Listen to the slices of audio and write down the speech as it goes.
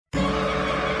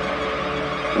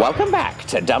Welcome back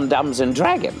to Dum Dums and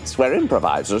Dragons, where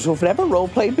improvisers who've never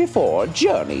roleplayed before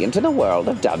journey into the world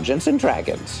of Dungeons and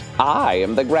Dragons. I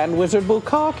am the Grand Wizard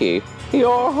Bukaki,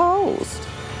 your host.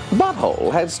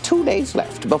 Butthole has 2 days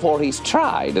left before he's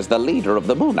tried as the leader of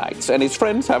the Moonites, and his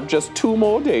friends have just 2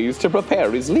 more days to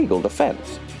prepare his legal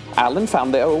defense. Alan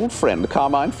found their old friend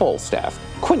Carmine Falstaff.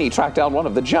 Quinny tracked down one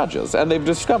of the judges, and they've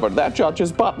discovered that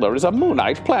judge's butler is a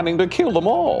Moonite planning to kill them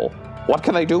all. What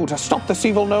can they do to stop this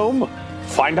evil gnome?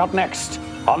 Find out next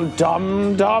on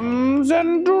Dum Dums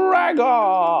and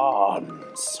Dragons.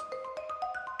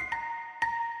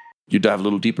 You dive a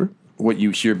little deeper. What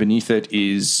you hear beneath it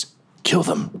is, kill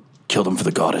them. Kill them for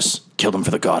the goddess. Kill them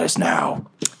for the goddess now.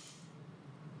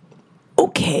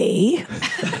 Okay.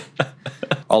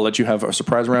 I'll let you have a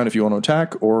surprise round if you want to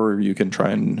attack, or you can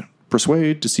try and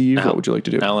persuade, deceive. What would you like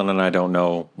to do? Alan and I don't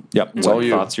know It's what all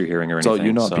you. thoughts you're hearing or It's anything. all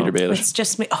you, not Peter Baelish. It's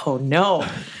just me. Oh, no.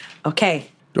 Okay.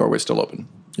 Doorway's still open.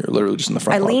 You're literally just in the I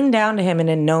front. lean down to him and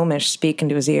in Gnomish speak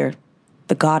into his ear.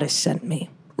 The goddess sent me.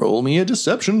 Roll me a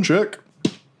deception check.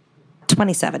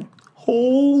 27.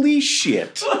 Holy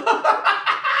shit.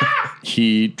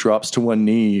 He drops to one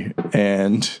knee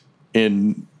and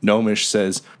in Gnomish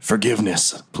says,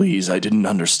 "Forgiveness, please, I didn't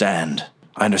understand.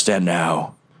 I understand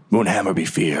now. Moonhammer be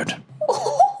feared."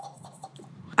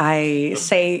 I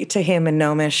say to him in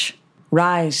Gnomish,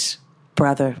 "Rise,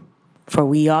 brother, for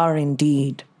we are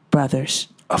indeed brothers."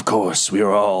 Of course, we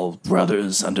are all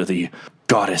brothers under the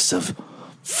goddess of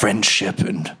friendship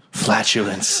and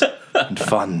flatulence and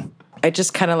fun. I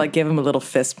just kind of like give him a little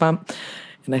fist bump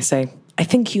and I say, "I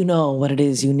think you know what it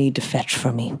is you need to fetch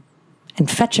for me. And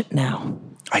fetch it now."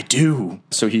 I do.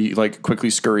 So he quickly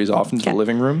scurries off into the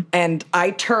living room. And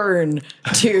I turn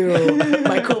to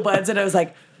my cool buds and I was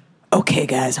like, "Okay,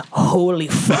 guys, holy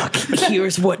fuck.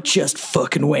 Here's what just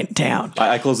fucking went down."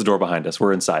 I close the door behind us.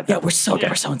 We're inside now. Yeah, we're so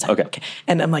inside. Okay.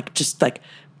 And I'm like,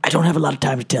 I don't have a lot of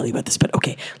time to tell you about this, but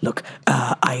okay, look,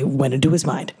 I went into his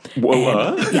mind.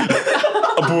 Whoa, Yeah.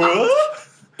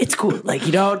 It's cool.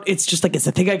 It's just it's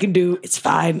a thing I can do. It's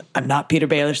fine. I'm not Peter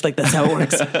Baelish. That's how it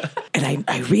works. And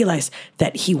I realized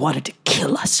that he wanted to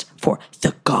kill us for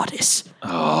the goddess.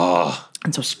 Oh.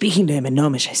 And so speaking to him in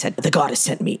Gnomish, I said, "The goddess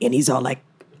sent me." And he's all like,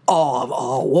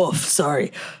 oh, woof,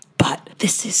 sorry. But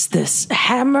this is this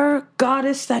hammer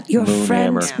goddess that your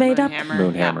friends made up.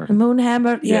 Moonhammer.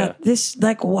 Moonhammer. Yeah. Yeah. This,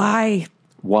 why?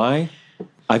 Why?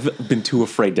 I've been too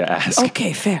afraid to ask.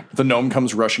 Okay, fair. The gnome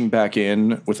comes rushing back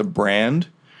in with a brand.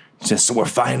 He says, "So we're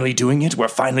finally doing it? We're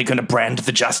finally going to brand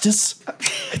the justice?"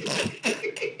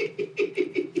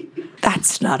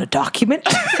 That's not a document.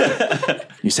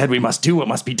 You said we must do what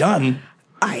must be done.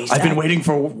 I've been waiting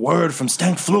for word from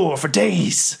Stank Floor for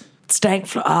days. Stank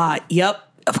floor. Yep.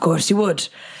 Of course you would.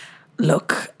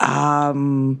 Look,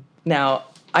 now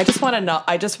I just want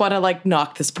to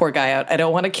knock this poor guy out. I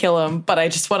don't want to kill him, but I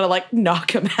just want to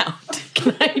knock him out.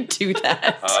 Can I do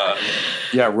that?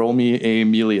 Yeah, roll me a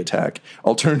melee attack.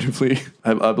 Alternatively,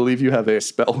 I believe you have a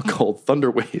spell called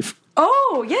Thunderwave,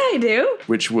 Oh, yeah, I do.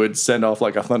 which would send off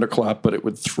a thunderclap, but it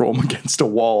would throw him against a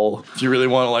wall if you really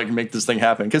want to make this thing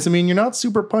happen. Because, you're not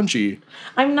super punchy.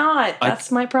 I'm not.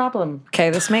 That's my problem. Okay,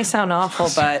 this may sound awful,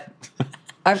 but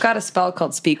I've got a spell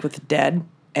called Speak with the Dead,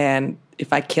 and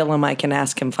if I kill him, I can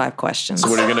ask him 5 questions. So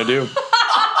what are you going to do?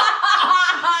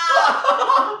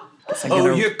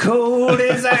 You're cold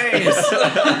as ice.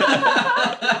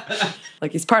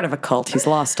 He's part of a cult. He's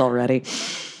lost already.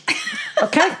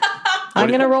 Okay. I'm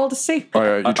going to roll to see. All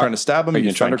right, you trying to stab him? Are you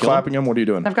gonna try and kill thunderclapping him? What are you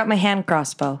doing? I've got my hand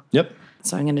crossbow, Yep.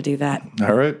 so I'm going to do that.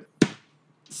 All right.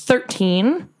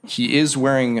 13. He is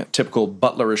wearing typical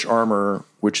butlerish armor,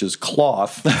 which is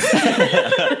cloth.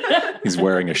 He's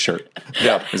wearing a shirt.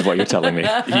 Yeah. Is what you're telling me.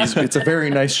 It's a very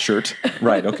nice shirt.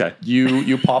 Right, okay.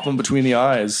 You pop him between the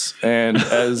eyes, and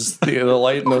as the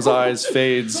light in those eyes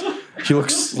fades, he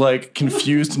looks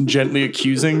confused and gently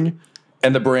accusing,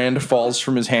 and the brand falls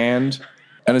from his hand.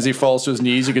 And as he falls to his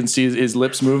knees, you can see his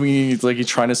lips moving. He's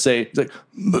trying to say,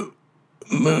 moon,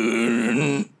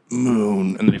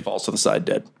 and then he falls to the side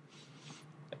dead.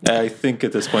 I think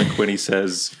at this point Quinny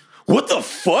says, "What the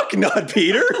fuck, not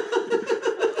Peter?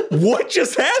 What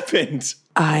just happened?"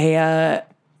 I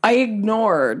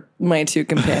ignored my 2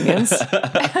 companions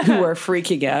who are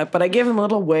freaking out, but I give them a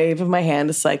little wave of my hand.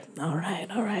 It's all right,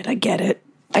 I get it.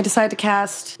 I decide to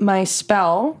cast my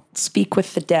spell, Speak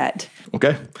with the Dead.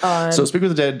 Okay. So Speak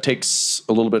with the Dead takes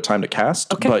a little bit of time to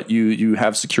cast, but you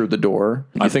have secured the door.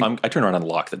 I turn around and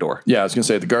lock the door. Yeah, I was going to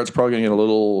say, the guard's probably going to get a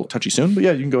little touchy soon, but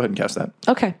yeah, you can go ahead and cast that.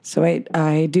 Okay, so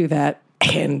I do that,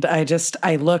 and I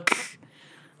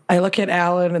look at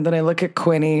Alan, and then I look at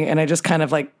Quinny, and I just kind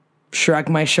of shrug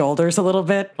my shoulders a little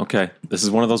bit. Okay. This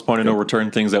is one of those point of no return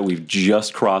things that we've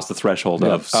just crossed the threshold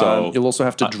of. So you'll also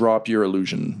have to drop your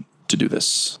illusion to do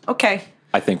this. Okay.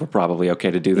 I think we're probably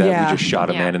okay to do that. Yeah. We just shot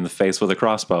a man in the face with a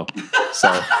crossbow.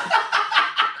 So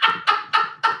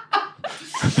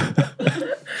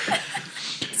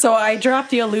So I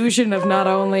dropped the illusion of not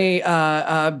only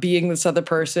being this other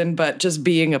person, but just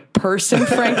being a person,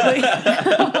 frankly.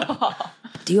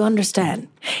 Do you understand?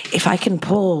 If I can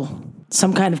pull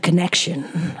some kind of connection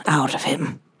out of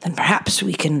him, then perhaps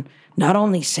we can not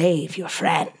only save your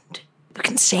friend, we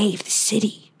can save the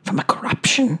city from a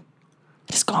corruption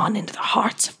that has gone into the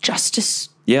hearts of justice.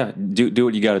 yeah, do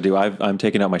what you got to do. I'm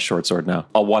taking out my short sword now.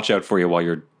 I'll watch out for you while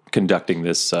you're conducting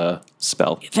this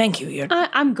spell. Thank you.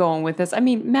 I'm going with this. I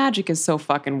mean, magic is so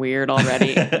fucking weird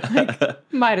already.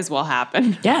 Like, might as well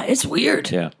happen. Yeah, it's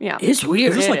weird. Yeah. Yeah. It's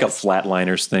weird. Is this like a is.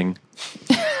 Flatliners thing?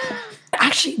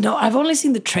 Actually, no, I've only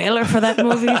seen the trailer for that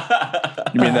movie.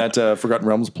 You mean that Forgotten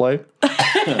Realms play?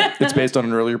 It's based on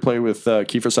an earlier play with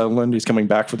Kiefer Sutherland. He's coming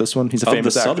back for this one. He's a Of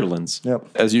famous the actor. Sutherlands. Yep.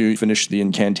 As you finish the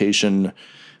incantation,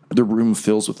 the room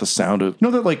fills with the sound of,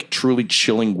 that like truly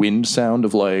chilling wind sound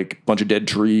of like a bunch of dead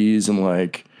trees and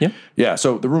like, yeah.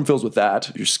 So the room fills with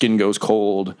that. Your skin goes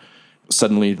cold.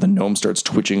 Suddenly the gnome starts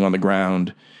twitching on the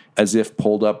ground as if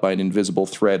pulled up by an invisible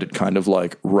thread. It kind of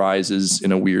like rises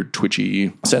in a weird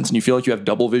twitchy sense. And you feel like you have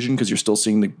double vision because you're still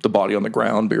seeing the body on the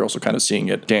ground, but you're also kind of seeing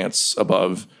it dance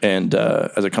above. And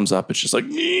as it comes up, it's just like,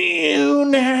 "You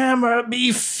never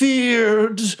be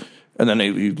feared." And then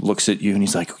he looks at you and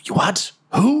he's like, "What?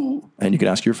 Who?" And you can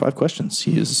ask your 5 questions.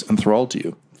 He is enthralled to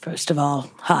you. First of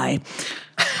all, hi.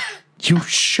 You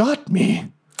shot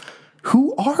me.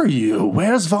 Who are you?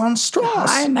 Where's Von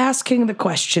Strauss? I'm asking the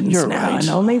questions You're now, right.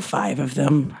 and only 5 of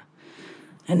them.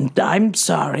 And I'm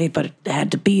sorry, but it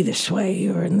had to be this way.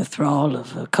 You were in the thrall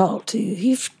of a cult.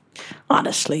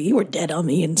 Honestly, you were dead on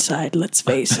the inside, let's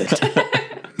face it.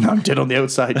 I'm dead on the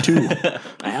outside, too.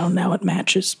 Well, now it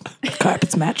matches.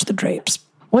 Carpets match the drapes.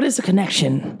 What is the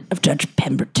connection of Judge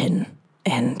Pemberton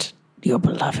and your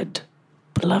beloved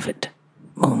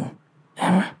Moon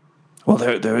Hammer? Well,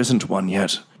 there isn't one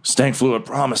yet. Stankfluid had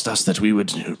promised us that we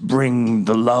would bring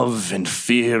the love and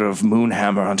fear of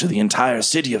Moonhammer onto the entire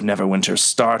city of Neverwinter,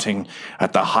 starting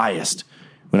at the highest.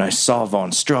 When I saw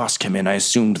Von Strauss come in, I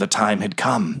assumed the time had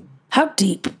come. How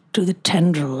deep do the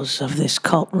tendrils of this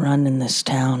cult run in this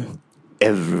town?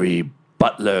 Every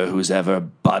butler who's ever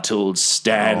buttled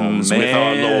stands with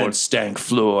our Lord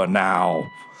Stankfleur now.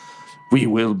 We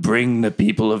will bring the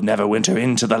people of Neverwinter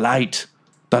into the light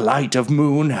of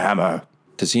Moonhammer.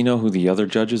 Does he know who the other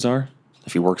judges are?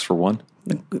 If he works for one?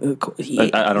 I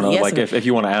don't know. Yes, Like, if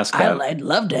you want to ask that. I'd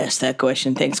love to ask that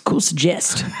question. Thanks. Cool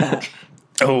suggest.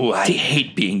 Oh, I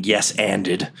hate being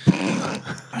yes-anded.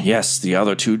 Yes, the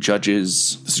other 2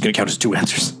 judges... This is going to count as 2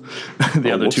 answers.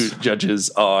 The other 2 judges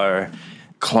are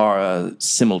Clara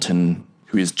Similton,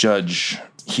 who is Judge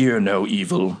Hear No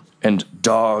Evil, and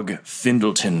Dog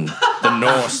Findleton, the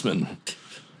Norseman.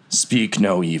 Speak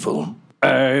no evil.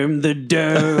 I'm the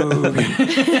dog.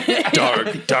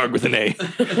 Dog with an A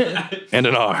and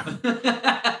an R.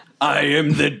 I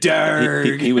am the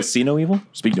dog. He was see no evil?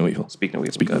 Speak no evil. Speak no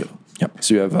evil. Speak no evil. Yep.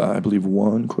 So you have, I believe,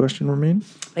 1 question remaining.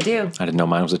 I do. I didn't know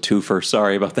mine was a twofer.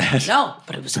 Sorry about that. No,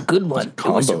 but it was a good one. It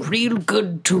was a combo. real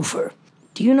good twofer.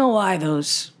 Do you know why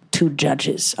those 2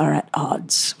 judges are at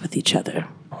odds with each other?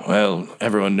 Well,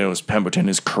 everyone knows Pemberton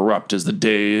is corrupt as the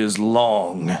day is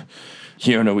long.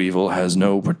 Hear No Evil has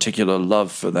no particular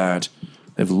love for that.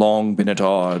 They've long been at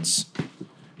odds.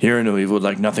 Hear No Evil would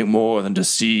like nothing more than to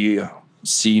see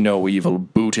No Evil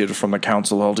booted from the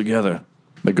council altogether.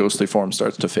 The ghostly form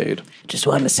starts to fade. Just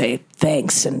want to say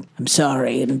thanks, and I'm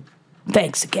sorry, and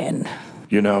thanks again.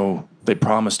 You know, they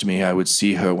promised me I would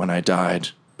see her when I died,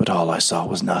 but all I saw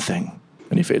was nothing.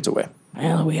 And he fades away.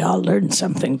 Well, we all learned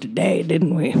something today,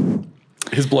 didn't we?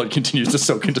 His blood continues to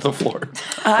soak into the floor.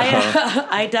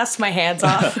 I dust my hands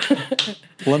off.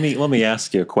 Let me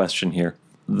ask you a question here.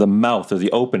 The mouth or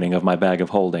the opening of my bag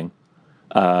of holding,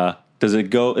 is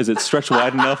it stretched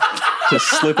wide enough to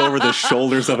slip over the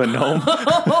shoulders of a gnome?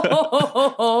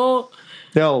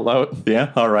 Yeah, I'll allow it.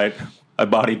 Yeah? All right. I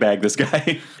body bag this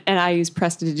guy. And I use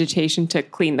prestidigitation to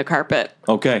clean the carpet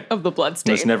Okay. of the blood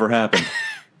stain. This never happened.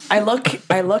 I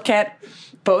look at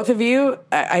both of you.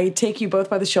 I take you both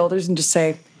by the shoulders and just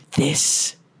say,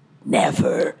 "This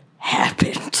never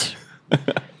happened.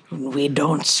 We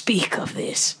don't speak of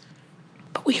this,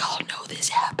 but we all know this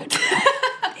happened."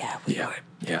 Yeah, we were.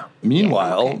 Yeah.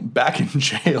 Meanwhile, okay. back in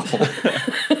jail,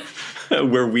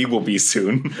 Where we will be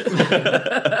soon.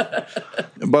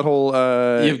 Butthole.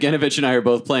 Yevgenovich and I are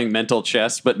both playing mental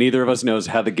chess, but neither of us knows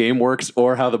how the game works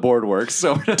or how the board works.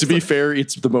 So To be fair,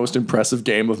 it's the most impressive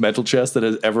game of mental chess that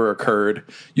has ever occurred.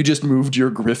 You just moved your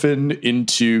griffin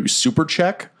into super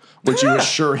check, which you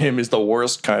assure him is the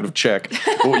worst kind of check.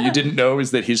 But what you didn't know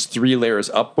is that his 3 layers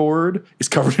up board is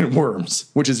covered in worms,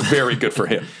 which is very good for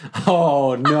him.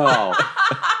 oh no,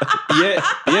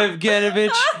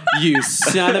 Yevgenovich, you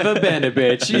son of a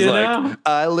Benabitch, you know.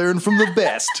 I learned from the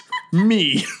best.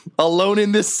 Me, alone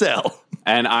in this cell.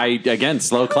 And I, again,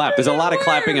 slow clap. There's a lot of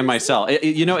clapping in my cell.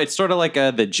 It's sort of like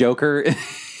the Joker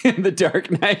in The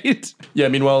Dark Knight. Yeah,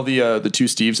 meanwhile, the two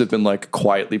Steves have been like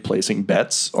quietly placing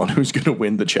bets on who's going to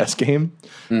win the chess game.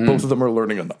 Both of them are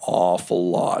learning an awful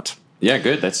lot. Yeah,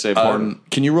 good. That's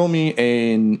important. Can you roll me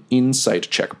an insight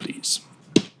check, please?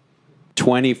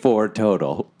 24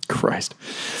 total. Christ.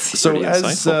 So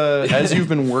as you've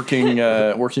been working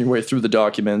your way through the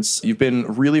documents, you've been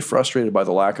really frustrated by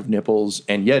the lack of nipples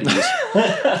and Yetis.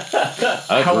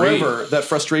 However, that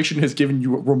frustration has given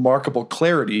you remarkable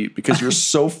clarity because you're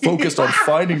so focused on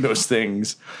finding those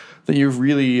things that you've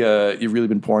really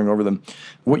been poring over them.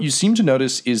 What you seem to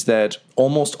notice is that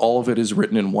almost all of it is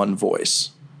written in one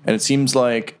voice. And it seems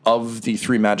like of the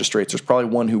 3 magistrates, there's probably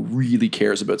one who really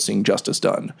cares about seeing justice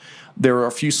done. There are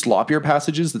a few sloppier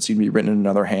passages that seem to be written in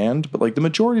another hand, but like the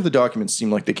majority of the documents seem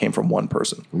like they came from one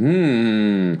person.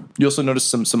 You also notice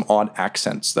some odd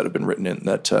accents that have been written in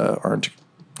that aren't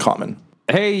common.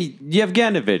 Hey,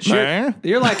 Yevgenovich,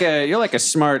 you're like a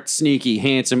smart, sneaky,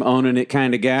 handsome, owning it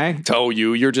kind of guy. Oh,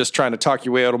 you're just trying to talk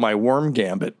your way out of my worm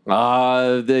gambit.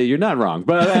 You're not wrong.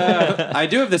 But I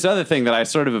do have this other thing that I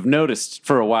sort of have noticed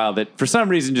for a while that for some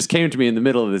reason just came to me in the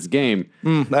middle of this game.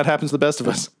 That happens to the best of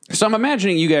us. So I'm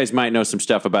imagining you guys might know some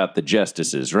stuff about the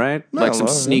justices, right? Like some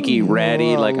sneaky,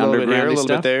 ratty, like underground stuff. A little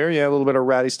stuff. bit there, yeah, a little bit of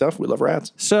ratty stuff. We love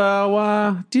rats.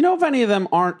 So, do you know if any of them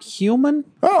aren't human?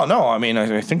 Oh no, I mean,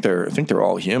 I think they're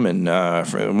all human.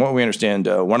 From what we understand,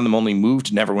 one of them only moved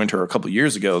to Neverwinter a couple of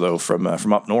years ago, though, from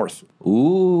up north.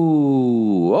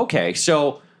 Ooh, okay.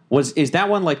 So is that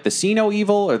one like the See No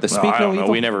Evil or the Speak No Evil?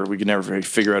 We could never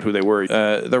figure out who they were.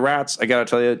 The rats, I gotta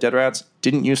tell you, dead rats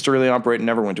didn't used to really operate in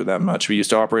Neverwinter that much. We used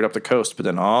to operate up the coast, but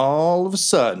then all of a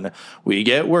sudden we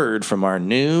get word from our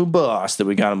new boss that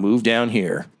we gotta move down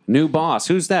here. New boss?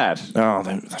 Who's that? Oh,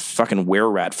 the fucking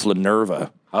were-rat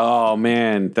Flanerva. Oh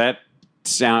man, that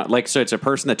sound like so. It's a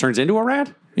person that turns into a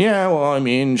rat. Yeah, well, I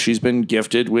mean, she's been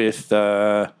gifted with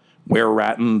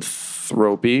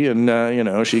were-rat-anthropy,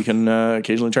 and she can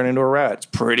occasionally turn into a rat. It's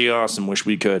pretty awesome. Wish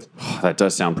we could. That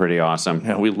does sound pretty awesome.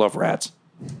 Yeah, we love rats.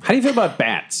 How do you feel about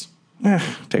bats?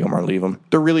 Take them or leave them.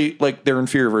 They're really like their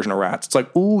inferior version of rats. It's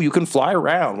like, ooh, you can fly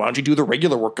around. Why don't you do the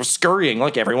regular work of scurrying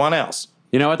like everyone else?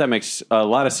 You know what? That makes a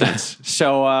lot of sense.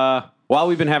 So while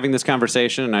we've been having this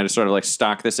conversation, and I just sort of like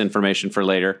stock this information for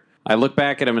later, I look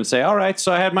back at him and say, all right,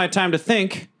 so I had my time to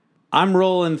think. I'm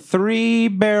rolling 3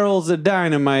 barrels of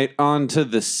dynamite onto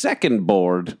the second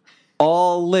board.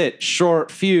 All lit,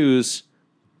 short fuse.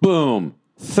 Boom.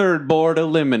 Third board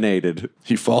eliminated.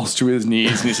 He falls to his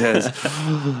knees and he says,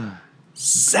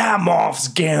 Zamoff's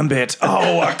Gambit.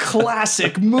 Oh, a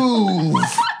classic move.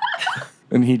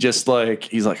 And he's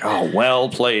like, oh, well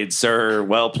played, sir.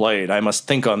 Well played. I must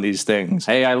think on these things.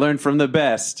 Hey, I learned from the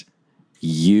best.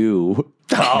 You.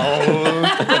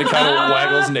 Oh, and he kind of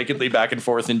waggles nakedly back and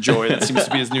forth in joy. That seems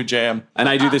to be his new jam. And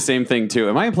I do the same thing too.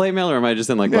 Am I in play mail or am I just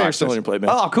in like? Yeah, you're still in your play mail.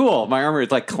 Oh, cool! My armor is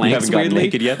like clanks You haven't gotten weirdly,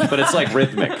 naked yet? but it's like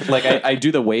rhythmic. Like I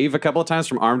do the wave a couple of times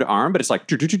from arm to arm, but it's like.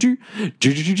 And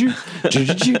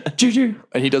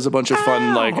he does a bunch of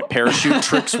fun like parachute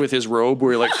tricks with his robe,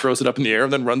 where he like throws it up in the air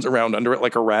and then runs around under it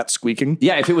like a rat squeaking.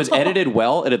 Yeah, if it was edited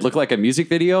well, it'd look like a music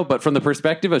video. But from the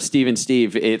perspective of Steve and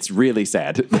Steve, it's really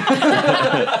sad.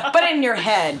 But in your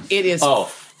head, it is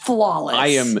flawless. I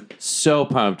am so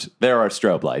pumped. There are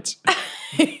strobe lights.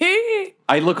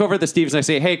 I look over at the Steves and I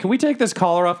say, hey, can we take this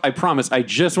collar off? I promise, I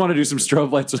just want to do some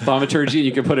strobe lights with thaumaturgy and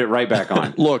you can put it right back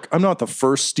on. Look, I'm not the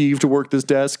first Steve to work this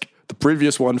desk. The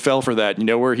previous one fell for that. You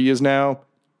know where he is now?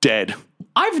 Dead.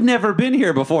 I've never been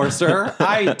here before, sir.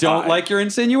 I don't like your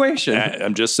insinuation.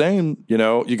 I'm just saying, you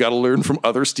got to learn from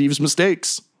other Steve's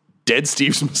mistakes. Dead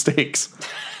Steve's mistakes.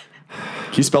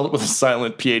 He spelled it with a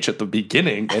silent PH at the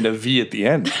beginning and a V at the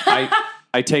end.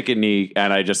 I take a knee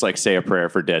and I just like say a prayer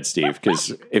for dead Steve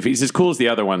because if he's as cool as the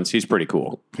other ones, he's pretty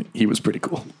cool. He was pretty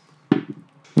cool.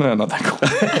 No, not that cool.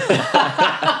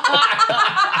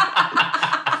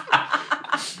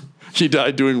 He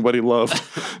died doing what he loved.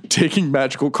 taking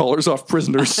magical collars off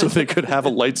prisoners so they could have a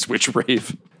light switch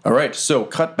rave. All right, so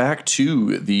cut back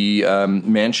to the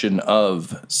mansion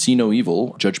of See No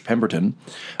Evil, Judge Pemberton.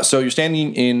 So you're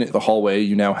standing in the hallway.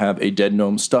 You now have a dead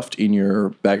gnome stuffed in your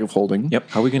bag of holding. Yep.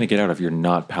 How are we going to get out of your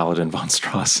not Paladin von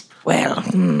Strauss? Well,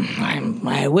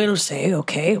 I will say,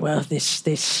 okay, well, this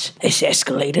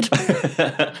escalated.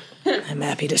 I'm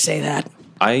happy to say that.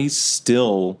 I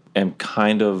still am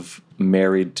kind of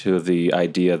married to the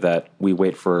idea that we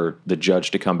wait for the judge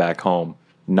to come back home,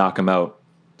 knock him out,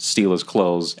 steal his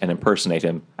clothes, and impersonate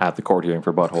him at the court hearing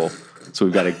for Butthole. So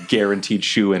we've got a guaranteed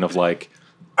shoe-in of like,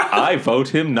 I vote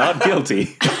him not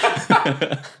guilty.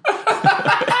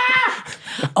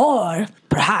 Or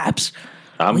perhaps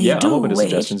I'm open to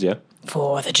suggestions, yeah.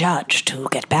 for the judge to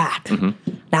get back. Mm-hmm.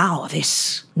 Now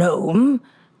this gnome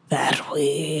that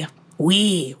we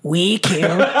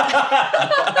kill,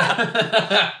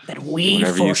 that we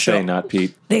Whatever you say, not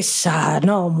Pete. This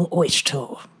gnome wished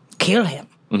to kill him.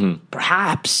 Mm-hmm.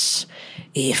 Perhaps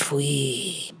if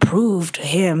we prove to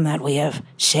him that we have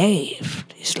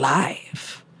saved his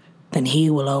life, then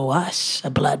he will owe us a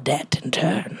blood debt in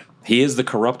turn. He is the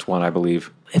corrupt one, I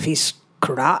believe. If he's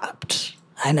corrupt,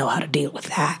 I know how to deal with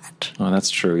that. Oh,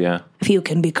 that's true, yeah. If you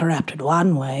can be corrupted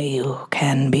one way, you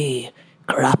can be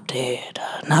corrupted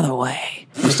another way.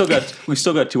 We've still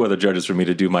got 2 other judges for me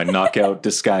to do my knockout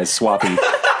disguise swappy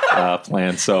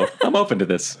plan, so I'm open to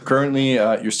this. Currently,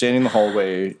 you're standing in the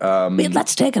hallway.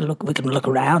 Let's take a look. We can look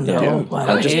around, though. While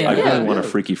we're here. I really want a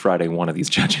Freaky Friday one of these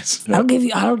judges. I'll give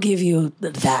you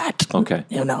that. Okay.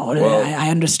 You know, I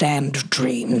understand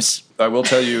dreams. I will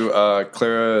tell you,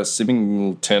 Clara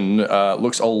Symington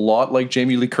looks a lot like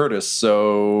Jamie Lee Curtis,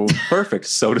 so... Perfect.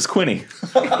 So does Quinny.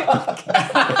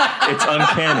 It's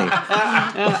uncanny.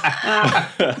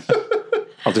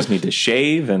 I'll just need to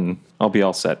shave and I'll be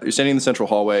all set. You're standing in the central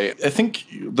hallway. I think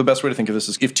the best way to think of this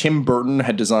is if Tim Burton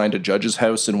had designed a judge's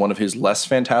house in one of his less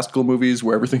fantastical movies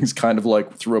where everything's kind of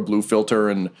like through a blue filter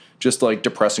and just like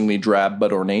depressingly drab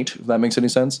but ornate, if that makes any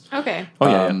sense. Okay. Oh,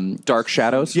 yeah. Dark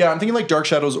Shadows? Yeah, I'm thinking like Dark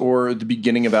Shadows or the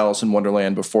beginning of Alice in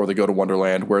Wonderland before they go to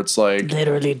Wonderland, where it's like...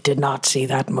 Literally did not see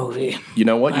that movie. You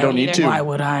know what? You don't need to. Why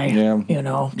would I? Yeah. You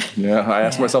know? Yeah, I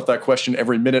ask myself that question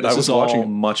every minute This I was is all watching it.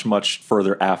 much, much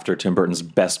further after Tim Burton's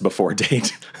best before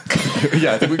date.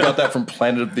 Yeah, I think we got that from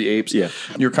Planet of the Apes. Yeah.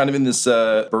 You're kind of in this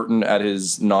Burton at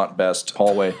his not best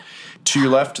hallway. To your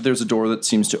left, there's a door that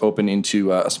seems to open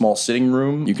into a small sitting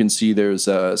room. You can see there's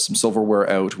some silverware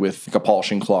out with like a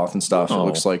polishing cloth and stuff. Oh. It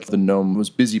looks like the gnome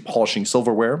was busy polishing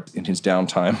silverware in his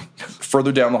downtime.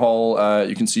 Further down the hall,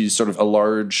 you can see sort of a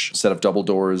large set of double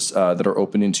doors that are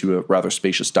open into a rather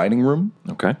spacious dining room.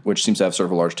 Okay. Which seems to have sort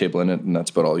of a large table in it, and that's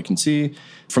about all you can see.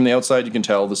 From the outside, you can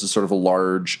tell this is sort of a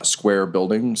large square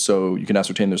building, so you can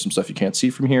ascertain there's some stuff you can't see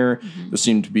from here. Mm-hmm. There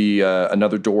seemed to be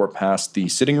another door past the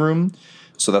sitting room,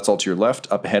 so that's all to your left.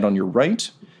 Up ahead on your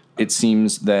right, it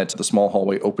seems that the small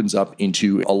hallway opens up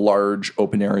into a large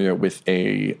open area with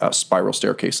a spiral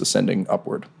staircase ascending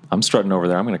upward. I'm strutting over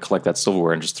there. I'm going to collect that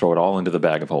silverware and just throw it all into the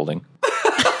bag of holding.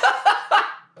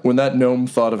 When that gnome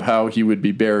thought of how he would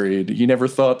be buried, he never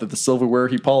thought that the silverware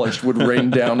he polished would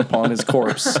rain down upon his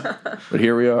corpse. But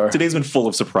here we are. Today's been full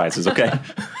of surprises, okay?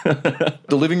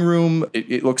 The living room,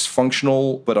 it looks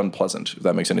functional but unpleasant, if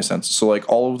that makes any sense. So, like,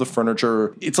 all of the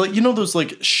furniture, it's like, you know those, like,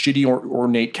 shitty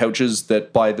ornate couches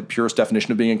that, by the purest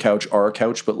definition of being a couch, are a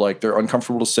couch, but, like, they're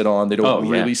uncomfortable to sit on. They don't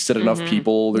really sit enough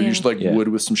people. They're usually, like, wood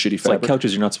with some shitty It's like fabric.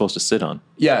 couches you're not supposed to sit on.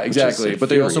 Yeah, exactly. But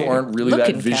they also aren't really that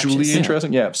Looking visually couches.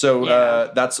 interesting. Yeah. So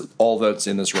that's all that's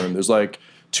in this room. There's like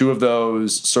 2 of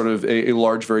those, sort of a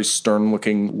large, very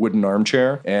stern-looking wooden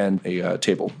armchair and a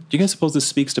table. Do you guys suppose this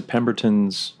speaks to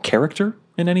Pemberton's character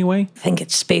in any way? I think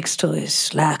it speaks to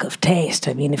his lack of taste.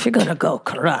 I mean, if you're gonna go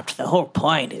corrupt, the whole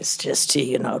point is just to,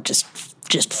 you know, just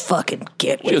fucking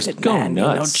get with Just it, go man.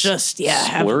 nuts. You know, just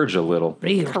have Splurge a little.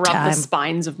 real Corrupt time. the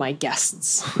spines of my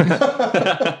guests.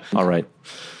 All right.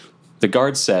 The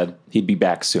guard said he'd be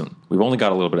back soon. We've only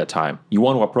got a little bit of time. You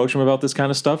want to approach him about this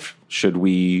kind of stuff? Should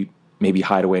we maybe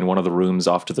hide away in one of the rooms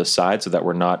off to the side so that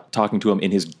we're not talking to him in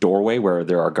his doorway where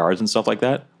there are guards and stuff like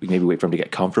that? We can maybe wait for him to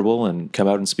get comfortable and come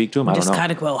out and speak to him. I don't Just know.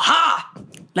 kind of go, ha!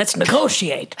 Let's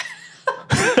negotiate.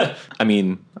 I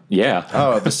mean, yeah.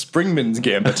 Oh, the Springman's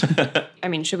Gambit. I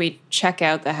mean, should we check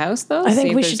out the house, though? I See think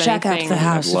if we there's should check out anything- the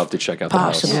house. I'd love to check out the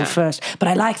house. Possible Yeah. first. But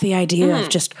I like the idea of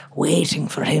just waiting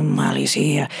for him while he's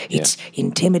here. It's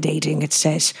intimidating. It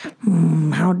says,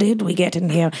 how did we get in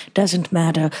here? Doesn't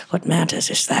matter. What matters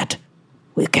is that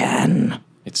we can.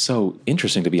 It's so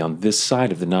interesting to be on this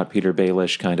side of the not Peter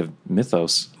Baelish kind of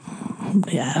mythos.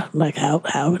 Yeah, like how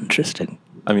interesting.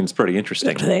 I mean, it's pretty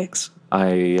interesting. Thanks.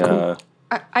 I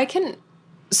I can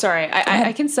Sorry,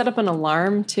 I can set up an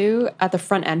alarm too at the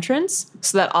front entrance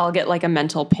so that I'll get like a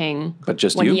mental ping. But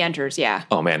just when you? he enters, yeah.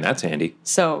 Oh man, that's handy.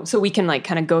 So we can like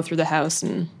kind of go through the house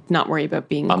and not worry about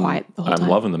being quiet the whole I'm time.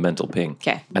 loving the mental ping.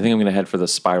 'Kay. I think I'm going to head for the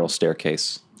spiral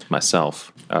staircase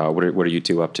myself. What are you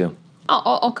two up to?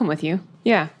 I'll come with you.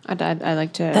 Yeah, I'd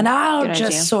like to. Then I'll get an just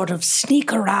idea. sort of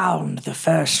sneak around the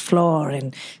first floor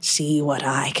and see what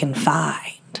I can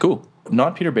find. Cool.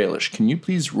 Not Peter Baelish. Can you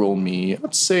please roll me,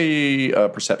 let's say, a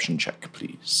perception check,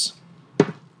 please?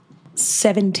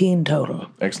 17 total.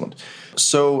 Excellent.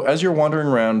 So, as you're wandering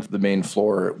around the main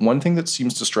floor, one thing that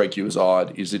seems to strike you as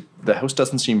odd is the house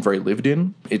doesn't seem very lived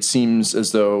in. It seems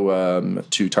as though,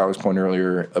 to Tyler's point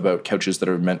earlier about couches that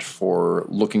are meant for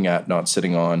looking at, not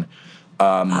sitting on.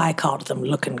 I called them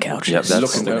looking couches. Yeah,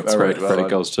 that's Looking- all all right. right, Credit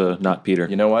goes to not Peter.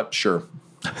 You know what? Sure.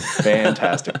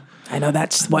 Fantastic. I know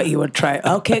that's what you would try.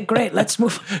 Okay, great. Let's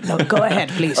move. No, go ahead,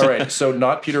 please. All right, so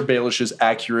not Peter Baelish's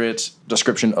accurate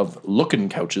description of looking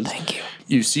couches. Thank you.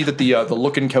 You see that the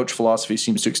looking couch philosophy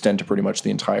seems to extend to pretty much the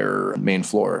entire main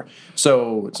floor.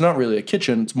 So it's not really a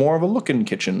kitchen; it's more of a looking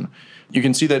kitchen. You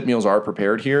can see that meals are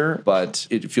prepared here, but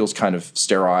it feels kind of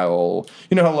sterile.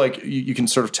 You know how like you can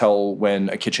sort of tell when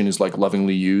a kitchen is like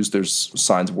lovingly used. There's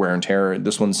signs of wear and tear.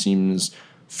 This one seems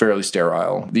fairly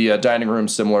sterile. The dining room,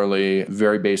 similarly,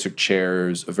 very basic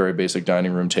chairs, a very basic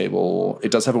dining room table. It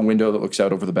does have a window that looks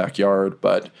out over the backyard,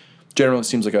 but generally it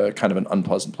seems like a kind of an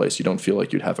unpleasant place. You don't feel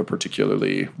like you'd have a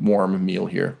particularly warm meal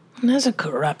here. As a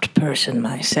corrupt person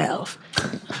myself,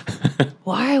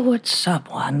 why would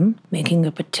someone making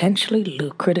a potentially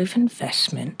lucrative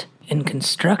investment in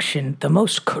construction, the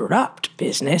most corrupt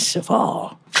business of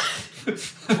all,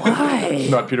 why?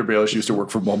 Not Peter Baelish used to work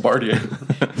for Bombardier.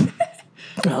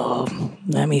 Oh,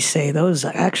 let me say, those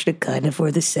actually kind of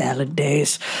were the salad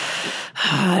days.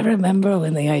 I remember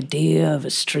when the idea of a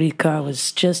streetcar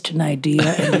was just an idea,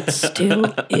 and it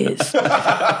still is.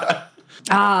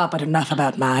 But enough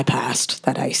about my past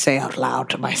that I say out loud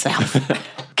to myself.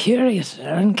 Curiouser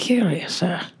and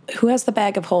curiouser. Who has the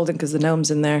bag of holding? Because the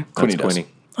gnome's in there. Quinny That's does. Quinny.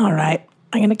 All right,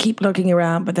 I'm going to keep looking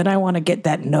around, but then I want to get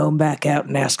that gnome back out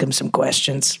and ask him some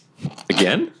questions.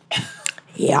 Again?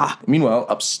 Yeah. Meanwhile,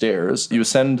 upstairs, you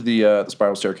ascend the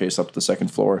spiral staircase up to the second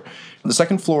floor. The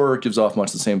second floor gives off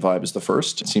much the same vibe as the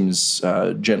first. It seems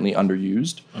gently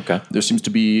underused. Okay. There seems to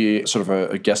be sort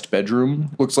of a guest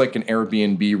bedroom. Looks like an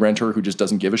Airbnb renter who just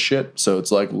doesn't give a shit. So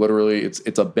it's like literally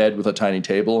it's a bed with a tiny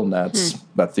table, and that's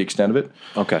the extent of it.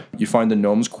 Okay. You find the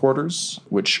gnome's quarters,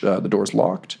 which the door's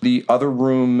locked. The other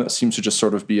room seems to just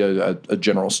sort of be a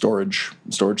general storage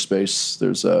space.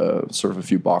 There's sort of a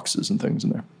few boxes and things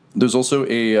in there. There's also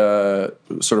a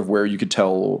sort of where you could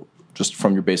tell, just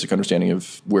from your basic understanding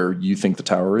of where you think the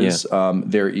tower is,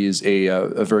 there is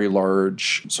a very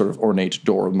large sort of ornate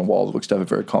door in the wall that looks to have a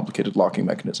very complicated locking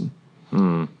mechanism.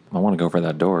 I want to go for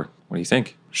that door. What do you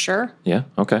think? Sure. Yeah?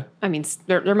 Okay. I mean,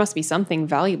 there must be something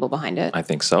valuable behind it. I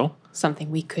think so.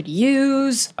 Something we could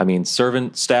use. I mean,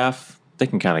 servant staff, they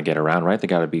can kind of get around, right? They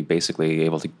got to be basically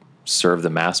able to serve the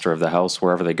master of the house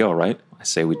wherever they go, right? I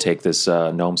say we take this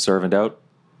gnome servant out,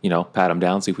 pat him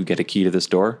down, see if we get a key to this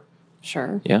door.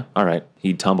 Sure. Yeah? All right.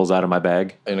 He tumbles out of my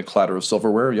bag. In a clatter of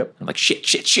silverware, yep. I'm like, shit.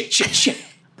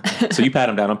 So you pat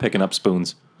him down. I'm picking up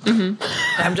spoons.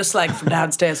 I'm just like from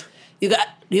downstairs.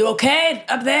 You okay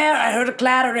up there? I heard a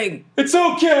clattering. It's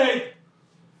okay!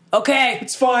 Okay.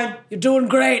 It's fine. You're doing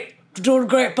great. You're doing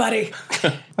great, buddy.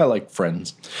 I like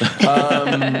friends.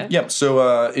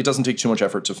 So it doesn't take too much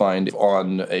effort to find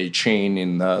on a chain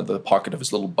in the pocket of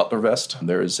his little butler vest,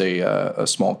 there is a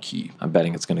small key. I'm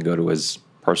betting it's going to go to his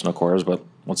personal quarters, but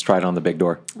let's try it on the big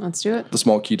door. Let's do it. The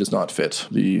small key does not fit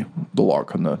the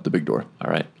lock on the big door.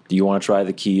 All right. Do you want to try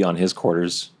the key on his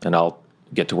quarters, and I'll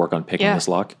get to work on picking Yeah. this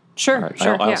lock? Sure, All right.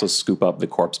 sure, I yeah. also scoop up the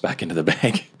corpse back into the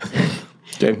bag.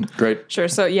 Okay, great. Sure.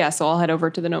 So I'll head over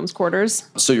to the gnome's quarters.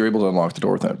 So you're able to unlock the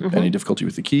door without any difficulty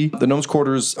with the key. The gnome's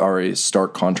quarters are a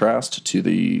stark contrast to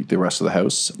the rest of the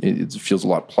house. It feels a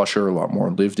lot plusher, a lot more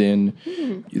lived in.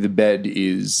 The bed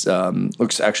is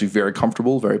looks actually very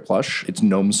comfortable, very plush. It's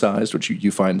gnome-sized, which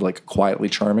you find like quietly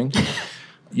charming.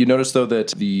 You notice, though, that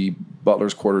the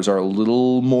butler's quarters are a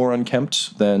little more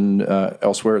unkempt than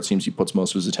elsewhere. It seems he puts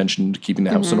most of his attention into keeping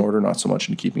the house in order, not so much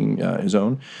into keeping his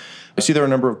own. I see there are a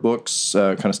number of books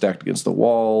kind of stacked against the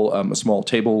wall, a small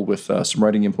table with some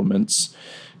writing implements,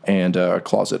 and a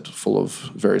closet full of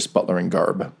various butlering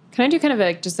garb. Can I do kind of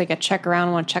a check around?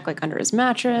 I want to check like under his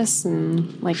mattress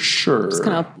and like Sure. just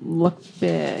kind of look,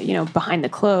 behind the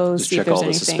clothes. Just see check if there's all the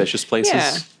anything. suspicious places.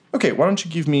 Yeah. Okay, why don't you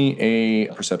give me a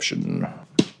perception?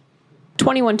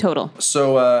 21 total.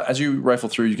 So as you rifle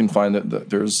through, you can find that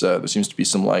there seems to be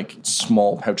some like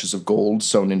small pouches of gold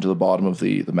sewn into the bottom of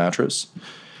the mattress.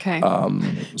 Okay.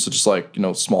 So just like,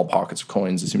 small pockets of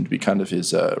coins that seem to be kind of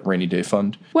his rainy day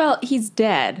fund. Well, he's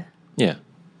dead. Yeah.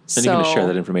 Then you're going to So- share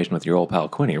that information with your old pal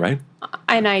Quinny, right?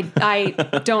 And I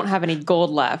don't have any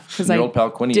gold left because I Your old pal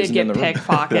Quinny did isn't get in the room.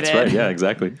 pickpocketed. That's right. Yeah,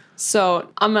 exactly. So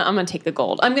I'm gonna take the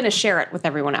gold. I'm gonna share it with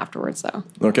everyone afterwards, though.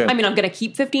 Okay. I mean, I'm gonna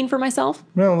keep 15 for myself.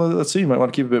 Well, let's see. You might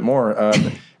want to keep a bit more.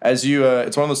 As you,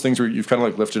 it's one of those things where you've kind of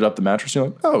like lifted up the mattress. And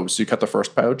you're like, oh, so you cut the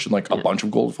first pouch and like a bunch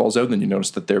of gold falls out. And then you notice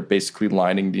that they're basically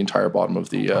lining the entire bottom of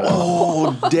the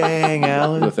Oh, dang,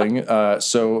 Alan. the thing.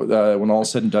 So when all is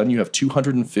said and done, you have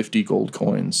 250 gold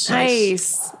coins.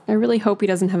 Nice. I really hope he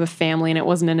doesn't have a family and it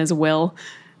wasn't in his will.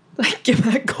 Like, give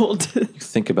that gold to.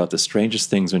 Think about the strangest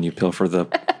things when you pilfer the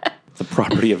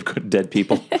property of good dead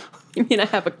people. You mean I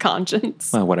have a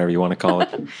conscience? Well, whatever you want to call it.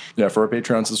 Yeah, for our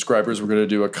Patreon subscribers, we're going to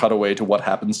do a cutaway to what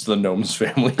happens to the gnome's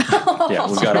family. It's Yeah,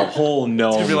 we've got a whole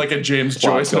gnome. going to be like a James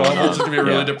Joyce going novel. It's going to be a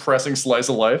really Yeah. depressing slice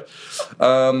of life.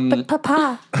 But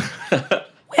Papa,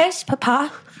 where's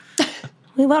Papa?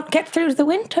 We won't get through the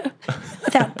winter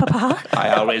without Papa.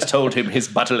 I always told him his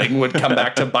buttling would come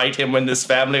back to bite him in this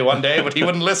family one day, but he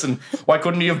wouldn't listen. Why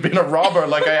couldn't he have been a robber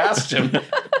like I asked him?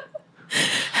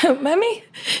 Mammy,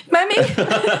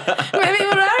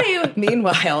 where are you?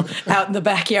 Meanwhile, out in the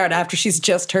backyard, after she's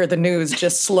just heard the news,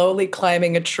 just slowly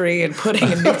climbing a tree and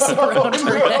putting a noose around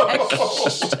her neck.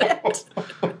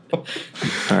 All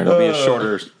right, it'll be a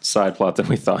shorter side plot than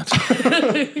we thought.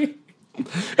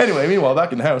 Anyway, meanwhile,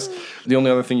 back in the house, the only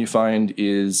other thing you find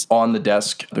is on the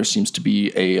desk, there seems to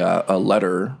be a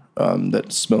letter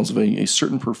that smells of a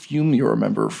certain perfume you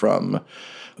remember from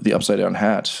the Upside Down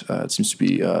Hat. It seems to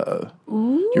be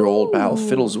your old pal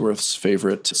Fiddlesworth's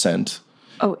favorite scent.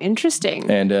 Oh, interesting.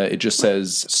 And it just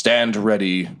says, stand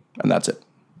ready, and that's it.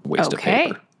 Waste Okay. of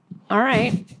paper. All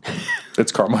right.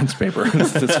 It's Carmine's paper.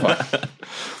 It's fine.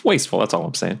 Wasteful, that's all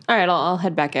I'm saying. All right, I'll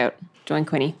head back out. Join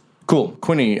Quinny. Cool.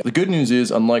 Quinny, the good news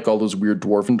is, unlike all those weird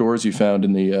dwarven doors you found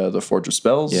in the Forge of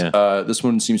Spells, Yeah. this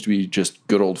one seems to be just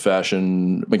good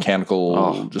old-fashioned,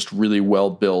 mechanical, just really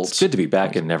well-built. It's good to be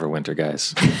back in Neverwinter,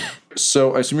 guys.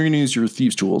 So I assume you're going to use your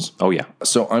thieves' tools. Oh, yeah.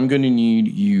 So I'm going to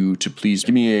need you to please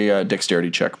give me a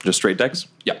dexterity check. Just straight decks?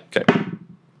 Yeah. Okay.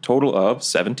 Total of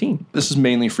 17. This is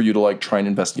mainly for you to like try and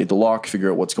investigate the lock, figure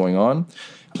out what's going on.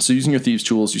 So using your thieves'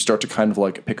 tools, you start to kind of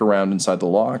like pick around inside the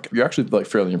lock. You're actually like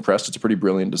fairly impressed. It's a pretty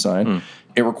brilliant design.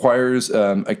 It requires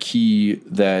a key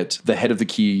that the head of the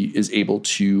key is able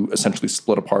to essentially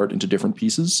split apart into different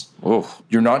pieces. Oh.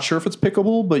 You're not sure if it's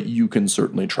pickable, but you can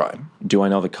certainly try. Do I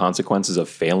know the consequences of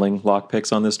failing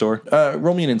lockpicks on this door?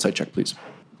 Roll me an insight check, please.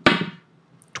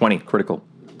 20. Critical.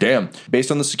 Damn.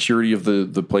 Based on the security of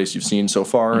the place you've seen so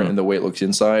far and the way it looks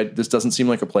inside, this doesn't seem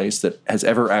like a place that has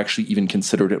ever actually even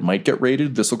considered it might get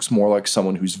raided. This looks more like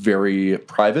someone who's very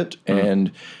private,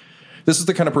 and this is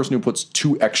the kind of person who puts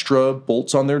 2 extra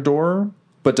bolts on their door,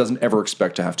 but doesn't ever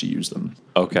expect to have to use them.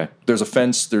 Okay. There's a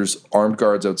fence, there's armed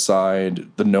guards outside.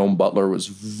 The gnome butler was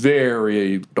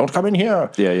very, don't come in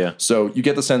here. Yeah. So you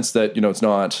get the sense that, it's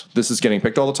not, this is getting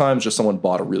picked all the time, it's just someone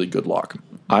bought a really good lock.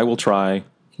 I will try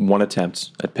one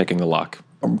attempt at picking the lock.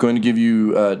 I'm going to give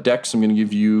you Dex. I'm going to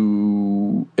give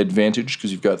you advantage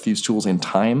because you've got Thieves' Tools and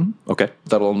time. Okay.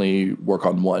 That'll only work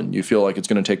on one. You feel like it's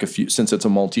going to take a few, since it's a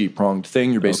multi-pronged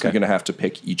thing, you're basically Okay. going to have to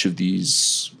pick each of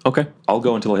these. Okay. I'll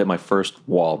go until I hit my first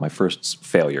wall, my first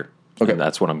failure. Okay. And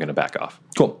that's when I'm going to back off.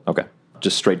 Cool. Okay.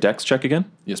 Just straight dex check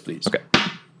again? Yes, please. Okay.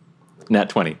 Nat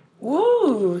 20.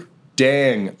 Woo!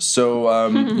 Dang. So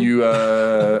you.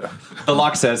 The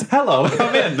lock says, hello,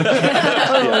 come in.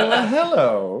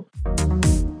 Hello.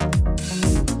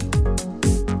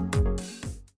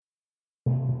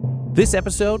 This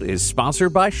episode is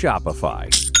sponsored by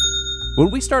Shopify. When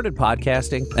we started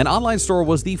podcasting, an online store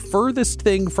was the furthest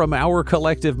thing from our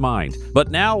collective mind.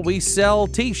 But now we sell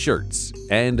t-shirts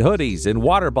and hoodies and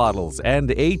water bottles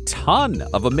and a ton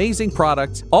of amazing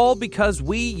products, all because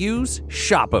we use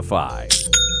Shopify.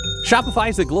 Shopify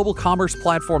is a global commerce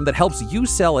platform that helps you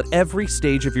sell at every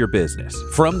stage of your business.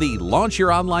 From the launch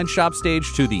your online shop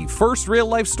stage to the first real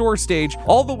life store stage,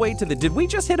 all the way to the did we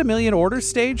just hit 1 million orders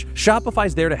stage?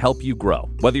 Shopify's there to help you grow.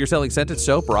 Whether you're selling scented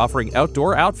soap or offering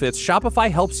outdoor outfits,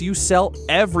 Shopify helps you sell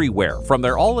everywhere. From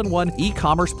their all-in-one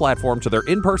e-commerce platform to their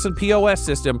in-person POS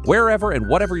system, wherever and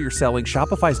whatever you're selling,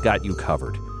 Shopify's got you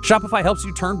covered. Shopify helps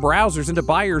you turn browsers into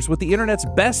buyers with the internet's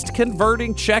best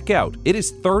converting checkout. It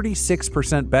is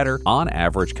 36% better on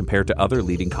average compared to other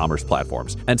leading commerce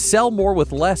platforms. And sell more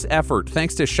with less effort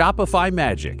thanks to Shopify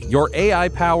Magic, your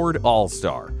AI-powered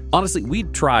all-star. Honestly, we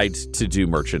tried to do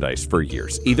merchandise for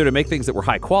years, either to make things that were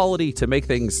high quality, to make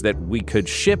things that we could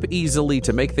ship easily,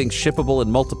 to make things shippable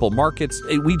in multiple markets.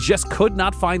 We just could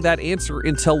not find that answer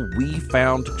until we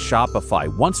found Shopify.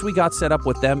 Once we got set up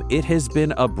with them, it has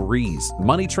been a breeze.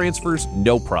 Money transfers,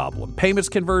 no problem. Payments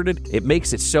converted, it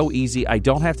makes it so easy. I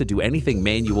don't have to do anything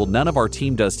manual. None of our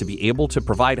team does to be able to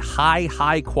provide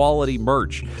high quality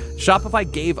merch.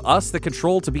 Shopify gave us the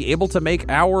control to be able to make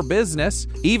our business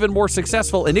even more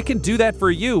successful, and it can do that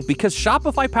for you because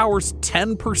Shopify powers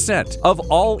 10% of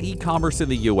all e-commerce in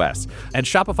the U.S. And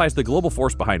Shopify is the global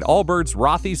force behind Allbirds,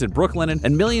 Rothy's, and Brooklinen,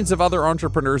 and millions of other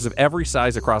entrepreneurs of every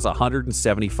size across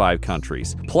 175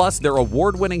 countries. Plus, their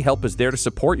award-winning help is there to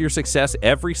support your success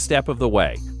every step of the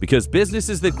way. Because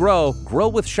businesses that grow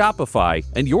with Shopify,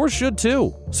 and yours should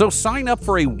too. So sign up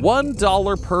for a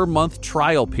 $1 per month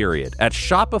trial period at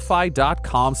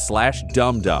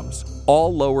shopify.com/dumdums.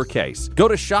 All lowercase. Go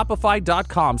to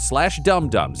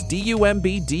shopify.com/dumdums,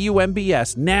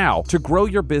 DUMBDUMBS now to grow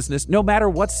your business no matter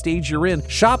what stage you're in.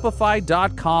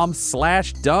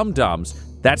 Shopify.com/dumdums.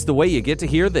 That's the way you get to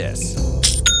hear this.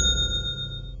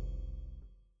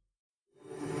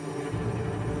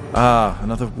 Ah,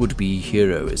 another would-be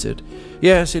hero, is it?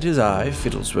 Yes, it is I,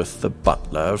 Fiddlesworth the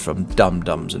butler from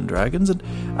Dum-Dums and Dragons, and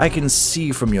I can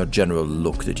see from your general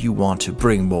look that you want to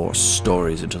bring more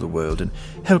stories into the world and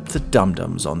help the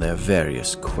Dum-Dums on their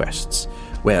various quests.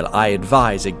 Well, I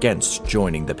advise against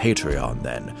joining the Patreon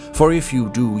then, for if you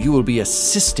do, you will be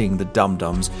assisting the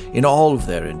Dum-Dums in all of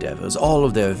their endeavors, all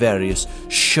of their various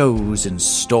shows and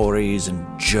stories and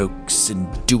jokes and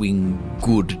doing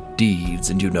good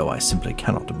deeds, and you know I simply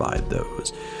cannot abide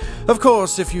those. Of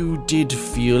course, if you did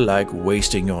feel like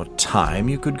wasting your time,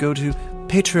 you could go to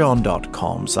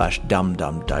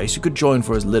patreon.com/dumdumdice. You could join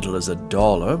for as little as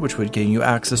 $1, which would gain you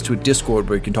access to a Discord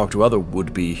where you can talk to other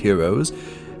would-be heroes.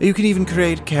 You can even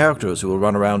create characters who will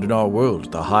run around in our world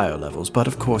at the higher levels, but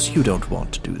of course you don't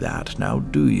want to do that, now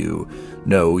do you?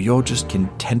 No, you're just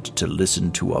content to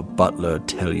listen to a butler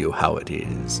tell you how it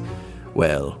is.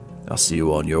 Well, I'll see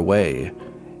you on your way.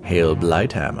 Hail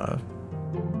Blighthammer.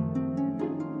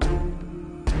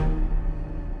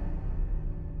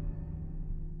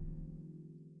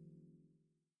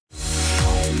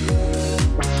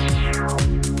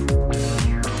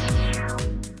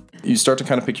 You start to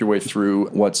kind of pick your way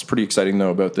through. What's pretty exciting, though,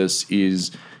 about this is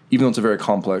even though it's a very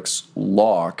complex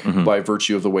lock, by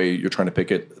virtue of the way you're trying to pick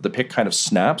it, the pick kind of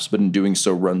snaps, but in doing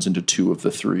so runs into 2 of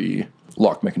the 3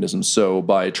 lock mechanisms. So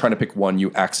by trying to pick one,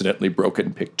 you accidentally broke it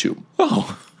and picked 2.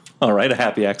 Oh, all right, a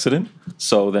happy accident.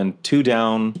 So then 2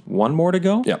 down, 1 more to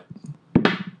go? Yeah.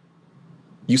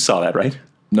 You saw that, right?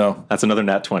 No. That's another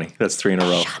nat 20. That's 3 in a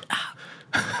row. Shut up.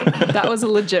 That was a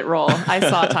legit roll. I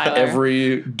saw Tyler.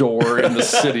 Every door in the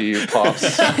city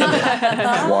pops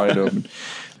wide open.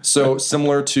 So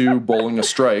similar to bowling a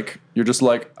strike, you're just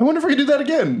like, I wonder if I could do that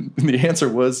again. And the answer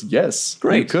was yes.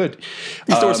 Great. You could.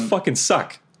 These doors fucking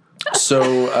suck.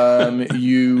 So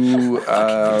you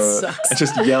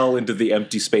just yell into the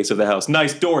empty space of the house.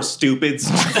 Nice door,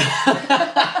 stupids.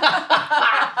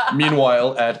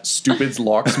 Meanwhile, at Stupid's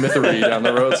Locksmithery down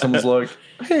the road, someone's like,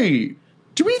 hey,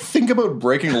 do we think about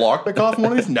breaking lockpick off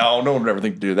one of these? No one would ever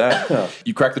think to do that.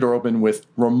 You crack the door open with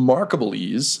remarkable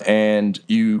ease, and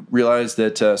you realize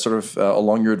that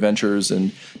along your adventures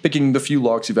and picking the few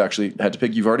locks you've actually had to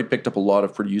pick, you've already picked up a lot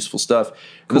of pretty useful stuff.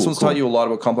 And this one's taught you a lot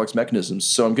about complex mechanisms.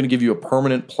 So I'm going to give you a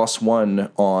permanent +1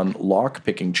 on lock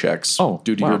picking checks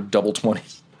due to your double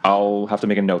 20s. I'll have to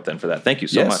make a note then for that. Thank you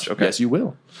so much. Okay. Yes, you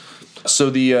will.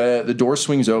 So the door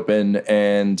swings open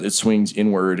and it swings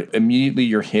inward. Immediately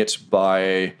you're hit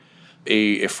by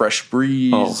a fresh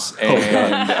breeze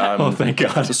and thank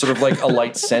God. Sort of like a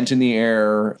light scent in the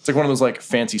air. It's like one of those like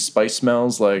fancy spice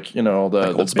smells, like, you know,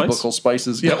 the biblical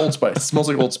spices. Yeah, Old Spice. It smells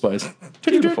like Old Spice.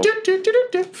 Biblical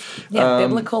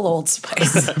Old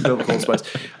Spice. Biblical Old Spice.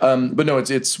 But no,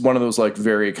 it's one of those like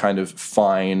very kind of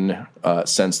fine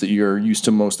scents that you're used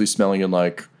to mostly smelling in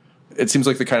like. It seems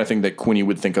like the kind of thing that Quinny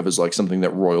would think of as like something that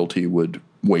royalty would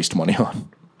waste money on.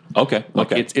 Okay.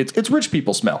 Like it's rich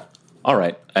people smell. All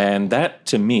right. And that,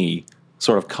 to me,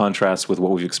 sort of contrasts with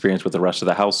what we've experienced with the rest of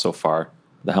the house so far.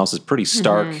 The house is pretty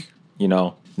stark, you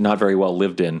know, not very well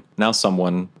lived in. Now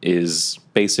someone is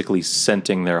basically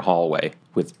scenting their hallway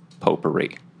with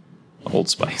potpourri. Old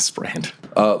Spice brand.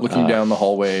 Looking down the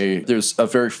hallway, there's a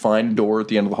very fine door at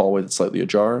the end of the hallway that's slightly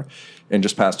ajar. And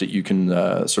just past it, you can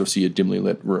sort of see a dimly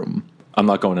lit room. I'm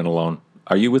not going in alone.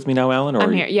 Are you with me now, Alan? Or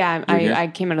I'm here. Yeah, I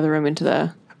came out of the room into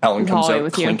the Alan comes hallway out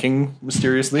with clinking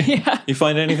mysteriously. Yeah. You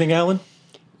find anything, Alan?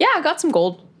 Yeah, I got some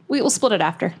gold. We'll split it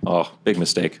after. Oh, big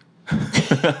mistake.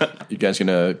 You guys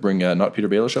gonna bring not Peter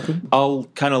Baelish up in? I'll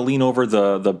kind of lean over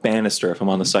the banister if I'm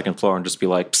on the second floor and just be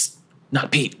like, Psst,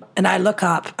 not Pete. And I look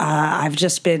up. I've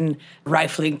just been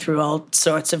rifling through all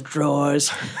sorts of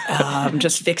drawers,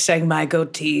 just fixing my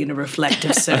goatee in a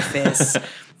reflective surface.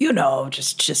 You know,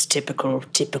 just typical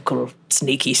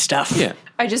sneaky stuff. Yeah.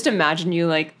 I just imagine you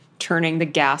like turning the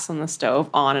gas on the stove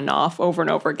on and off over and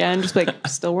over again. Just like,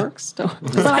 still works? Still.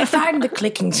 Well, I find the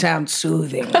clicking sound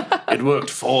soothing. It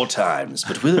worked 4 times,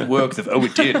 but will it work?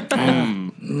 It did.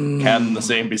 Can the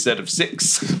same be said of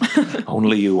 6?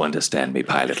 Only you understand me,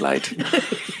 Pilot Light.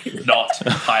 Not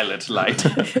Pilot Light.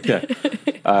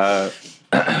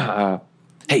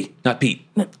 Hey, not Pete.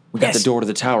 We got the door to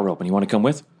the tower open. You want to come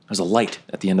with? There's a light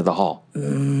at the end of the hall.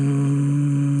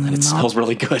 And it smells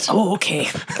really good. Oh, okay.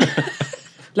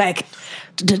 Like,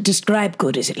 describe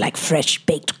good. Is it like fresh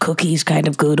baked cookies kind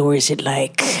of good, or is it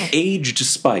like Aged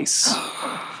spice.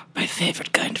 my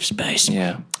favorite kind of spice?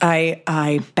 Yeah.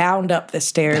 I bound up the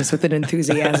stairs with an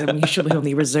enthusiasm usually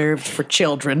only reserved for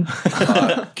children.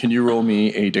 Can you roll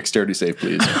me a dexterity save,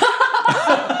 please?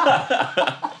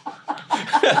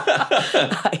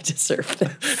 I deserve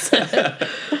this.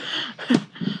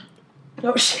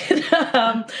 Oh shit.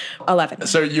 11.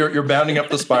 So you're bounding up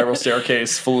the spiral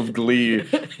staircase full of glee,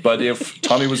 but if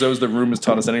Tommy Wiseau's The Room has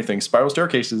taught us anything, spiral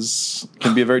staircases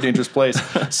can be a very dangerous place.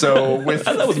 So with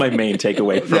That was my main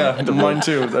takeaway from mine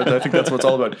too. I think that's what it's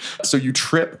all about. So you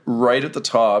trip right at the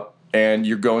top, and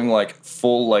you're going like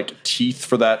full like teeth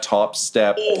for that top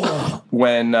step.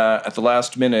 When at the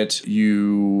last minute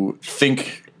you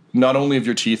think not only of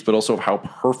your teeth, but also of how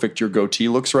perfect your goatee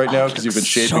looks right now because you've been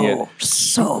shaping it.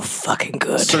 So fucking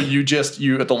good. So you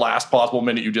at the last possible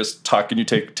minute, you just tuck and you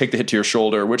take the hit to your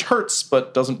shoulder, which hurts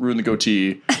but doesn't ruin the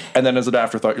goatee. And then as an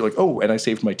afterthought, you're like, oh, and I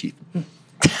saved my teeth.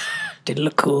 Did it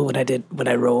look cool when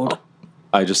I rolled?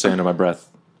 I just say under my breath,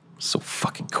 so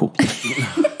fucking cool.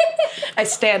 I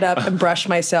stand up and brush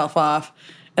myself off,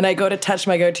 and I go to touch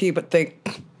my goatee, but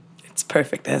think it's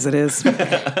perfect as it is.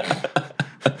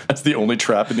 That's the only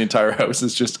trap in the entire house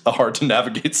is just a hard to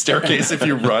navigate staircase if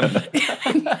you run.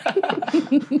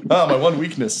 My one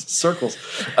weakness, circles.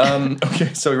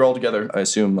 Okay, so you're all together, I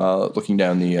assume, looking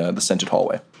down the scented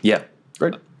hallway. Yeah.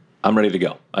 Great. I'm ready to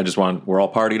go. We're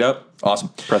all partied up. Awesome.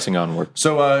 Pressing onward.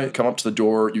 So come up to the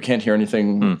door. You can't hear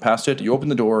anything past it. You open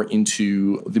the door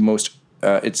into the most,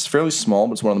 it's fairly small,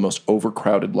 but it's one of the most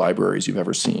overcrowded libraries you've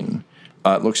ever seen.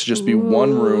 It looks to just be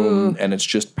one room, and it's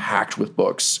just packed with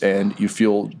books, and you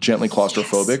feel gently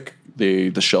claustrophobic.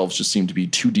 The shelves just seem to be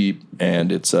too deep,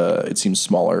 and it seems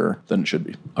smaller than it should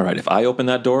be. All right. If I open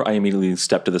that door, I immediately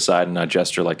step to the side and I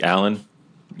gesture like, Alan,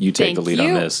 you take the lead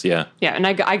on this. Yeah. Yeah, and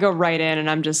I go right in, and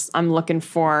I'm going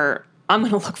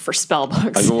to look for spell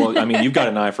books. You've got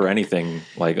an eye for anything.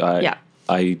 Like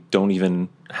I don't even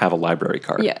have a library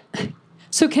card. Yeah.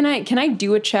 So can I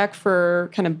do a check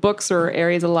for kind of books or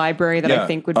areas of the library that I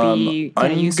think would be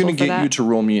kind of useful for that? I'm going to get you to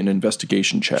roll me an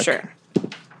investigation check. Sure.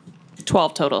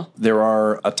 12 total. There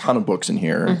are a ton of books in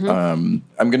here. I'm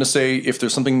going to say if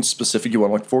there's something specific you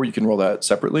want to look for, you can roll that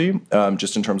separately,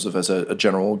 just in terms of as a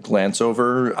general glance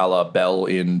over, a la Belle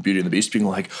in Beauty and the Beast, being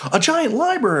like, a giant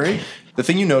library. The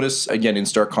thing you notice, again, in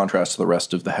stark contrast to the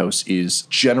rest of the house, is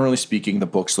generally speaking, the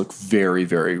books look very,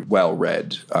 very well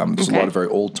read. There's a lot of very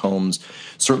old tomes,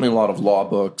 certainly a lot of law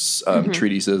books,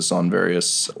 treatises on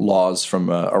various laws from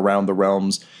around the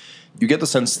realms. You get the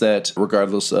sense that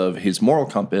regardless of his moral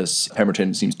compass,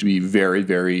 Pemberton seems to be very,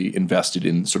 very invested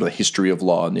in sort of the history of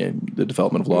law and the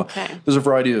development of law. Okay. There's a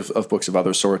variety of books of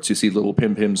other sorts. You see Little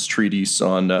Pim Pim's treatise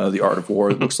on the art of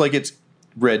war. It looks like it's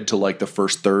read to like the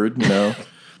first third, you know.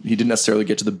 He didn't necessarily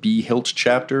get to the B. Hilt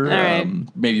chapter. Right.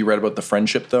 Maybe you read about the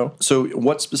friendship, though. So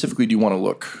what specifically do you want to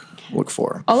look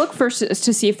for? I'll look first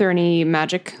to see if there are any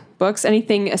magic books,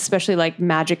 anything especially like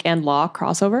magic and law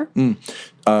crossover. Do you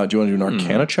want to do an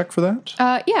Arcana check for that?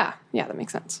 Yeah, that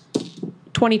makes sense.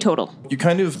 20 total. You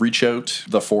kind of reach out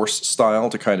the Force style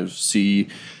to kind of see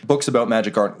books about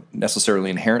magic aren't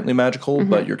necessarily inherently magical,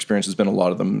 but your experience has been a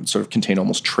lot of them sort of contain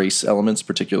almost trace elements,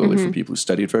 particularly for people who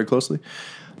study it very closely.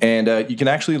 And you can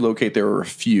actually locate there are a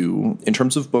few. In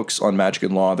terms of books on magic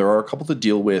and law, there are a couple that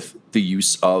deal with the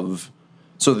use of...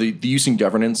 So the use and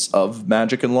governance of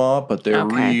magic and law, but they're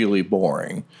really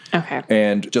boring. Okay.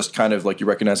 And just kind of like you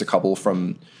recognize a couple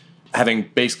from having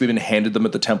basically been handed them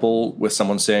at the temple with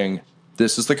someone saying,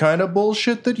 this is the kind of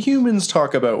bullshit that humans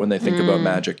talk about when they think about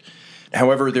magic.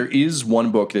 However, there is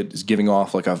one book that is giving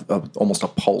off like almost a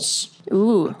pulse.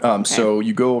 Ooh. Okay. So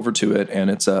you go over to it, and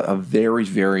it's a very,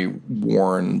 very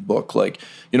worn book. Like,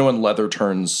 you know when leather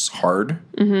turns hard?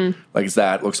 Mm-hmm. Like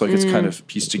that. Looks like it's kind of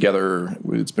pieced together.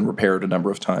 It's been repaired a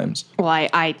number of times. Well,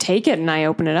 I take it and I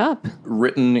open it up.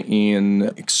 Written in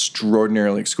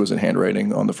extraordinarily exquisite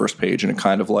handwriting on the first page, and it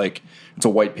kind of like, it's a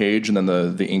white page, and then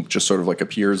the ink just sort of like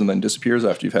appears and then disappears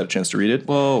after you've had a chance to read it.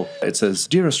 Whoa. It says,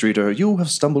 "Dearest reader, you have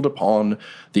stumbled upon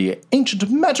the ancient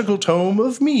magical tome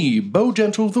of me,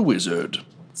 Bowgentle the Wizard."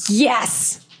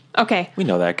 Yes. Okay. We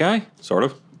know that guy, sort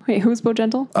of. Wait, who's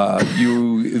Bowgentle?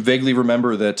 You vaguely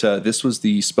remember that this was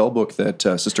the spell book that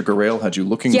Sister Garaele had you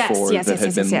looking for that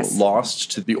had been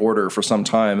lost to the Order for some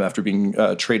time after being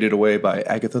traded away by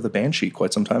Agatha the Banshee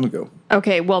quite some time ago.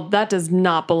 Okay, well, that does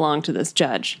not belong to this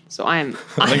judge. So I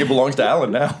think it belongs to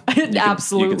Alan now. It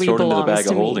absolutely you can throw it into the belongs bag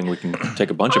to of me. holding. We can take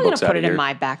a bunch of I'm books gonna out put of it here. in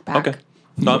my backpack. Okay.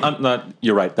 No, I'm not.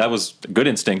 You're right. That was a good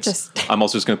instinct. I'm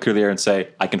also just going to clear the air and say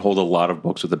I can hold a lot of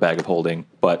books with a bag of holding,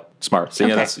 but smart. So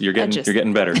yeah, Okay. you're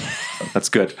getting better. That's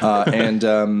good. And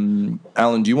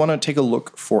Alan, do you want to take a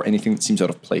look for anything that seems out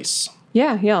of place?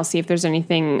 Yeah, I'll see if there's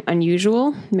anything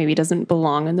unusual. Maybe doesn't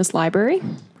belong in this library.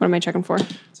 What am I checking for?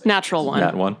 Natural one.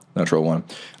 That one. Natural one.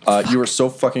 You were so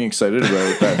fucking excited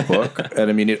about that book, and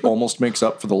I mean, it almost makes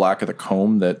up for the lack of the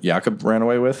comb that Jakob ran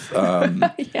away with.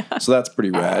 So that's pretty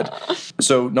rad.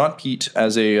 So, not Pete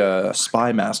as a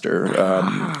spy master,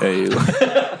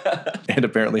 and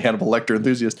apparently Hannibal Lecter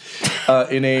enthusiast,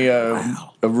 in a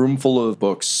room full of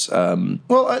books.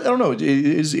 Well, I don't know.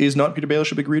 Is not Peter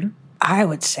Baelish a big reader? I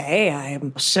would say I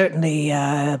am certainly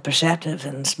perceptive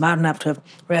and smart enough to have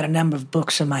read a number of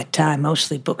books in my time,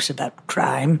 mostly books about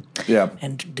crime. Yeah.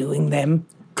 And doing them.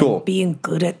 Cool. And being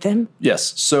good at them.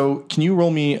 Yes. So can you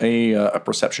roll me a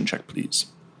perception check, please?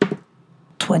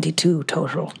 22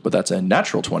 total. But that's a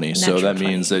natural 20, so that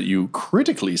means that you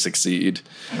critically succeed.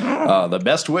 The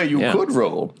best way you could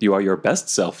roll. You are your best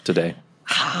self today.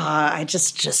 I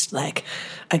just like,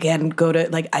 again, go to,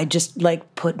 like, I just,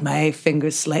 like, put my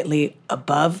fingers slightly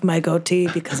above my goatee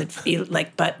because it feels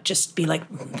like, but just be like,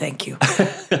 thank you.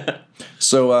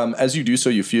 So as you do so,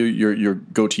 you feel your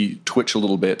goatee twitch a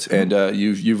little bit, and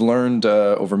you've learned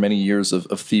over many years of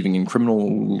thieving and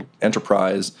criminal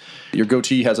enterprise. Your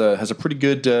goatee has a pretty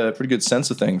good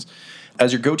sense of things.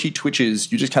 As your goatee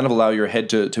twitches, you just kind of allow your head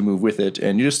to move with it,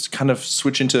 and you just kind of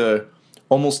switch into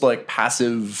almost like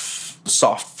passive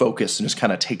soft focus and just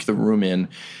kind of take the room in.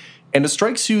 And it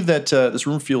strikes you that this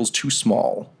room feels too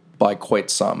small by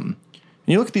quite some. And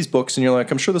you look at these books and you're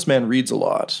like, I'm sure this man reads a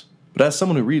lot. But as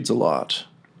someone who reads a lot,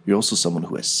 you're also someone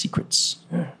who has secrets.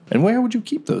 Yeah. And where would you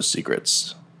keep those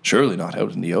secrets? Surely not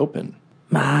out in the open.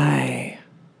 My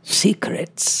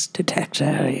secrets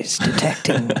detector is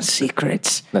detecting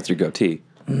secrets. That's your goatee.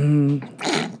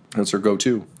 That's her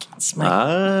go-to. It's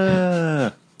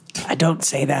my... I don't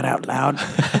say that out loud,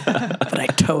 but I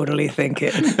totally think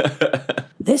it.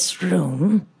 This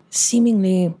room,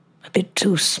 seemingly a bit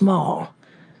too small,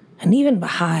 and even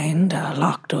behind a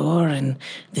locked door and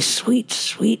the sweet,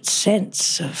 sweet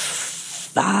sense of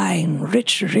fine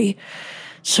richery,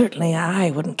 certainly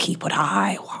I wouldn't keep what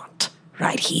I want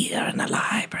right here in the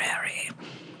library.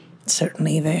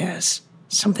 Certainly there's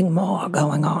something more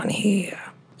going on here.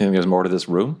 You think there's more to this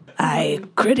room? I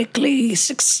critically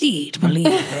succeed, believe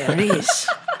there is.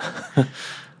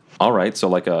 All right, so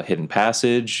like a hidden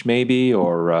passage, maybe,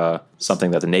 or something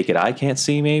that the naked eye can't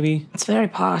see, maybe? It's very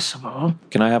possible.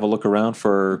 Can I have a look around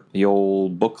for the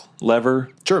old book lever?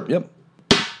 Sure, yep.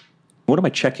 What am I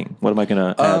checking? What am I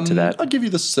going to add to that? I'll give you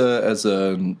this as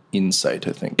an insight,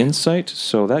 I think. Insight,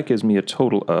 so that gives me a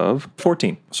total of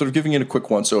 14. Sort of giving it a quick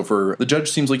once-over. The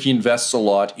judge seems like he invests a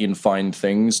lot in find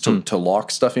things to lock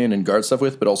stuff in and guard stuff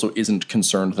with, but also isn't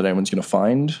concerned that anyone's going to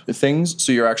find things.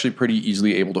 So you're actually pretty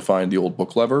easily able to find the old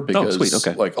book lever because sweet,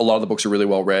 okay. like a lot of the books are really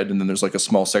well read, and then there's like a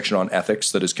small section on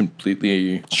ethics that is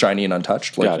completely shiny and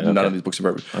untouched. Like none of these books have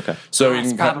ever. Okay. So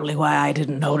that's probably why I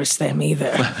didn't notice them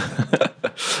either.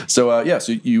 So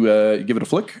so you give it a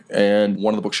flick, and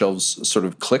one of the bookshelves sort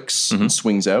of clicks and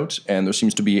swings out, and there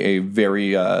seems to be a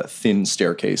very thin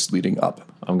staircase leading up.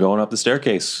 I'm going up the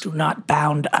staircase. Do not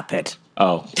bound up it.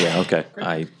 Oh, yeah, okay.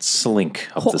 I slink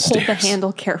up the stairs. Hold the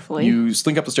handle carefully. You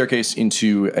slink up the staircase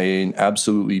into an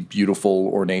absolutely beautiful,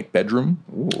 ornate bedroom.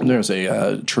 There's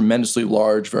a tremendously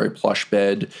large, very plush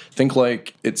bed. Think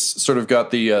like it's sort of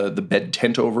got the bed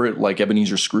tent over it, like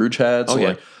Ebenezer Scrooge had. So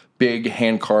like big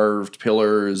hand-carved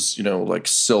pillars, like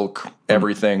silk,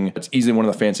 everything. It's easily one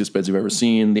of the fanciest beds you've ever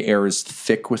seen. The air is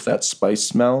thick with that spice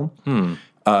smell.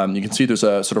 You can see there's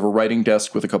a sort of a writing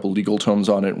desk with a couple legal tomes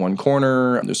on it in one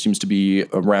corner. There seems to be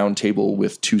a round table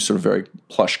with 2 sort of very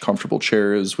plush, comfortable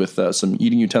chairs with some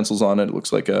eating utensils on it. It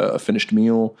looks like a finished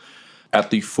meal. At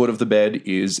the foot of the bed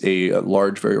is a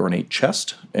large, very ornate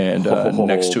chest, and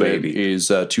next to it is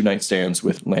 2 nightstands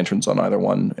with lanterns on either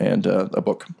one and a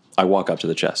book. I walk up to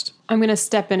the chest. I'm going to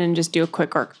step in and just do a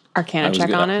quick arcana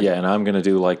check on it. Yeah, and I'm going to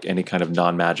do like any kind of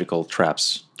non-magical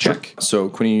traps check. So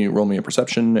Quinny, roll me a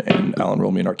perception, and Alan,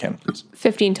 roll me an arcana, please.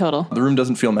 15 total. The room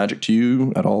doesn't feel magic to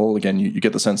you at all. Again, you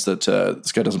get the sense that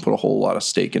this guy doesn't put a whole lot of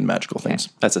stake in magical things.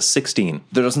 That's a 16.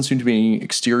 There doesn't seem to be any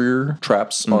exterior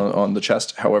traps on the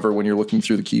chest. However, when you're looking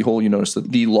through the keyhole, you notice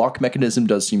that the lock mechanism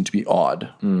does seem to be odd.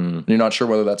 And you're not sure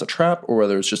whether that's a trap or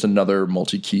whether it's just another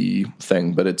multi-key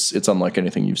thing, but it's unlike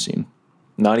anything you've seen.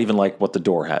 Not even like what the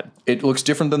door had. It looks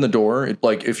different than the door.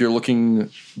 Like if you're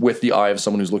looking with the eye of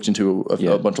someone who's looked into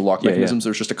a bunch of lock mechanisms,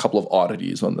 there's just a couple of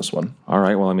oddities on this one. All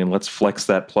right, well, I mean, let's flex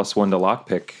that +1 to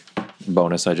lockpick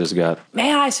bonus I just got.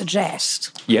 May I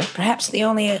suggest? Yeah. Perhaps the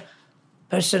only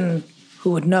person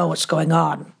who would know what's going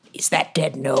on is that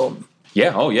dead gnome.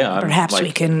 Yeah, oh yeah. Perhaps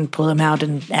we can pull him out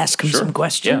and ask him some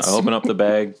questions. Yeah, I open up the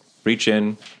bag, reach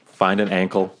in, find an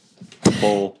ankle,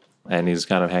 pull, and he's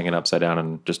kind of hanging upside down,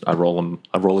 and just I roll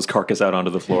his carcass out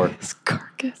onto the floor. His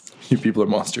carcass. You people are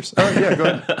monsters. Oh yeah, go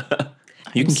ahead.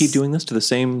 You can keep doing this to the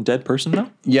same dead person though?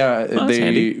 Yeah, that's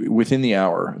handy. within the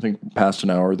hour. I think past an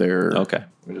hour they're okay.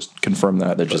 We just confirm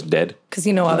that they're just dead. Because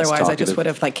otherwise I just would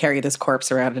have like carried this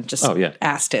corpse around and just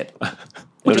asked it.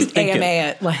 What just AMA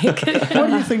it like. What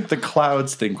do you think the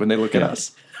clouds think when they look at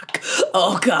us?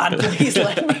 Oh God, please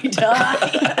let me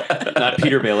die. Not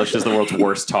Peter Baelish does the world's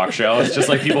worst talk show. It's just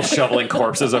like people shoveling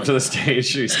corpses up to the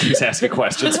stage. He's asking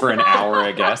questions for an hour,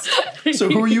 I guess. So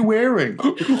who are you wearing?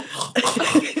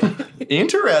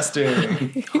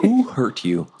 Interesting. Who hurt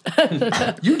you?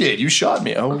 You did. You shot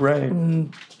me. Oh, right.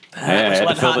 Hey, I had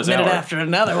to fill this hour. After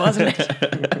another, wasn't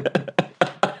it?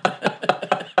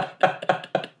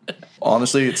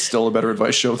 Honestly, it's still a better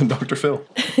advice show than Dr. Phil.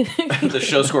 The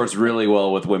show scores really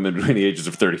well with women between the ages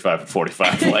of 35 and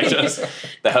 45. Like just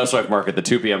the housewife market, the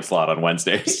 2 p.m. slot on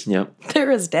Wednesdays. Yep.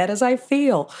 They're as dead as I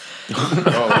feel.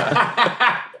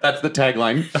 That's the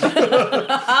tagline.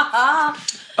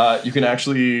 You can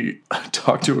actually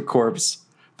talk to a corpse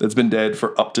that's been dead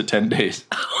for up to 10 days.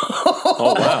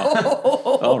 Oh, wow.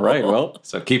 All right, well.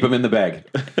 So keep them in the bag.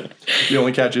 The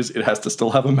only catch is it has to still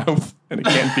have a mouth, and it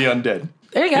can't be undead.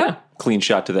 There you go. Yeah. Clean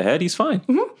shot to the head, he's fine.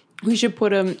 Mm-hmm. We should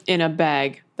put him in a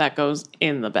bag that goes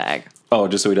in the bag. Oh,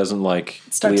 just so he doesn't like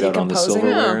Start bleed out on the decomposing?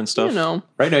 silverware and stuff? You know.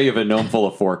 Right now you have a gnome full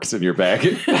of forks in your bag.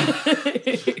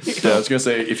 Yeah, I was going to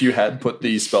say, if you had put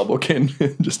the spellbook in,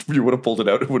 you would have pulled it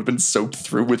out, it would have been soaked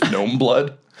through with gnome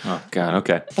blood. Oh, God,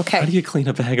 okay. Okay. How do you clean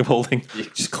a bag of holding? You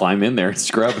just climb in there and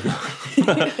scrub.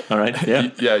 All right, yeah.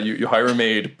 Yeah, you hire a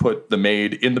maid, put the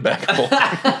maid in the bag of holding.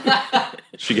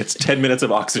 She gets 10 minutes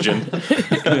of oxygen.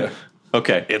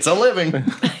 Okay. It's a living.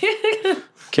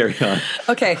 Carry on.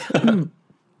 Okay.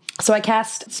 So I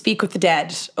cast Speak with the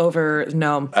Dead over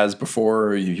Gnome. As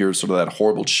before, you hear sort of that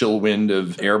horrible chill wind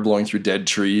of air blowing through dead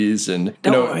trees. And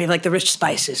Don't worry, like the rich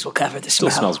spices will cover the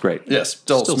smell. Still smells great. Yes,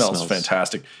 still smells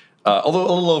fantastic. Although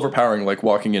a little overpowering, like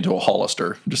walking into a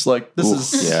Hollister. Just like,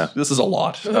 this is a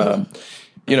lot.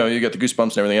 You get the goosebumps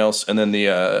and everything else, and then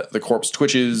the corpse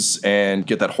twitches and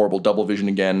get that horrible double vision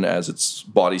again as its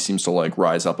body seems to like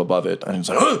rise up above it. And it's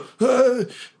like,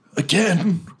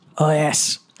 again. Oh,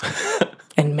 yes.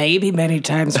 And maybe many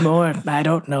times more. I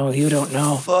don't know. You don't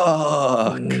know.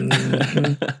 Fuck.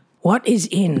 What is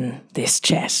in this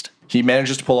chest? He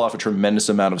manages to pull off a tremendous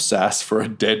amount of sass for a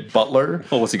dead butler.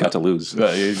 Well, what's he got to lose?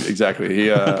 Exactly. He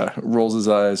rolls his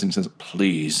eyes and says,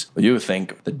 "Please, you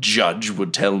think the judge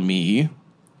would tell me?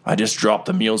 I just drop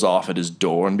the meals off at his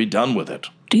door and be done with it.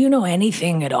 Do you know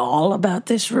anything at all about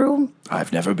this room?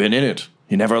 I've never been in it.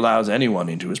 He never allows anyone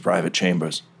into his private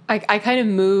chambers." I kind of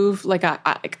move, like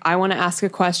I want to ask a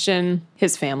question,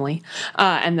 his family,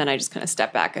 and then I just kind of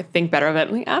step back. I think better of it.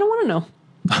 Like, I don't want to know.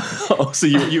 Oh, so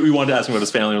you wanted to ask him about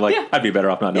his family. You're like, I'd be better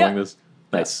off not knowing this.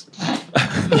 Nice.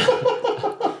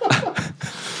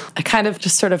 I kind of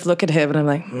just sort of look at him and I'm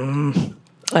like,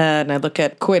 and I look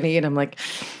at Quinny and I'm like,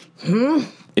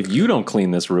 If you don't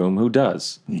clean this room, who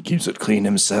does? He keeps it clean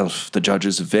himself. The judge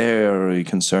is very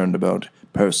concerned about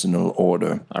personal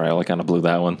order. All right, I kind of blew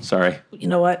that one. Sorry. You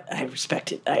know what? I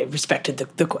respected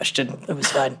the question. It was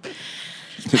fine.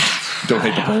 Don't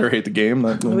hate the player, hate the game.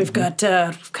 We've got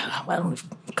 2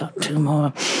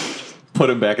 more. Put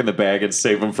him back in the bag and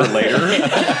save him for later.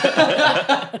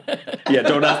 Yeah,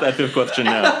 don't ask that 5th question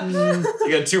now.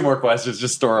 You got 2 more questions.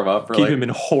 Just store them up for Keep him in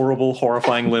horrible,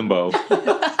 horrifying limbo.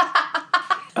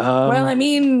 Well, I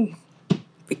mean,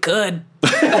 we could.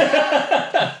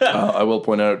 I will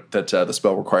point out that the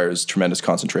spell requires tremendous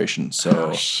concentration,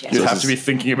 so you have to be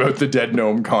thinking about the dead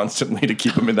gnome constantly to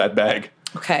keep him in that bag.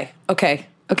 Okay.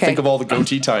 Think of all the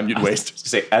goatee time you'd waste.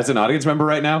 Say, as an audience member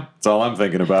right now, that's all I'm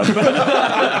thinking about.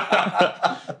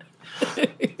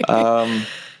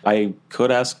 I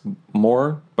could ask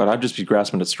more, but I'd just be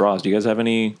grasping at straws. Do you guys have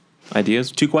any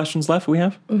ideas? 2 questions left we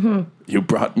have? Mm-hmm. You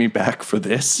brought me back for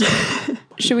this?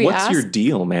 Should we What's ask? your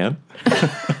deal, man?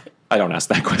 I don't ask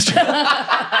that question.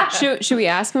 Should we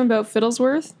ask him about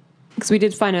Fiddlesworth? Because we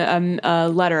did find a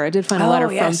letter. I did find a letter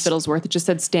from Fiddlesworth. It just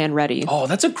said stand ready. Oh,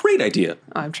 that's a great idea.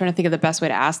 I'm trying to think of the best way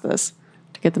to ask this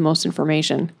to get the most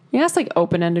information. You ask like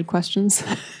open-ended questions.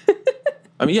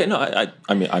 I mean, yeah, no,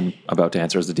 I mean, I'm about to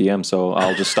answer as the DM, so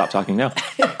I'll just stop talking now.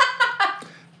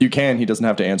 You can. He doesn't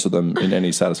have to answer them in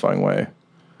any satisfying way.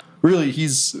 Really,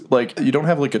 he's like, you don't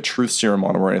have like a truth serum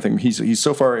on him or anything. He's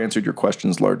so far answered your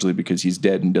questions largely because he's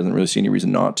dead and doesn't really see any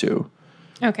reason not to.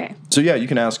 Okay. So yeah, you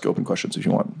can ask open questions if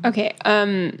you want. Okay.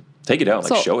 Take it out, like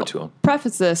So, show it to him.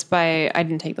 Preface this by I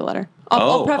didn't take the letter.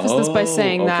 I'll preface this by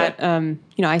saying that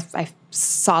I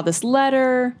saw this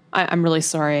letter. I'm really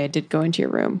sorry I did go into your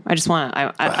room. I just want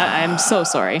to. I'm so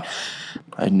sorry.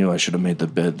 I knew I should have made the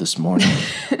bed this morning.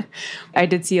 I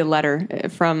did see a letter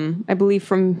from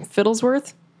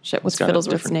Fiddlesworth. Shit, what's It's got a Fiddlesworth's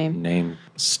different name?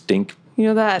 Stink. You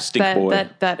know that Stink boy.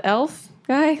 that elf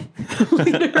guy,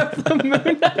 leader of the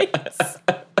Moon Knights.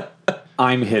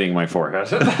 I'm hitting my forehead.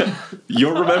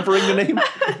 You're remembering the name?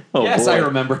 Oh, Yes, boy. I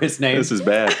remember his name. This is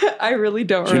bad. I really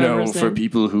don't You remember know, his for name.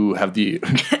 people who have the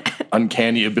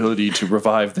uncanny ability to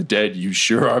revive the dead, you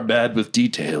sure are bad with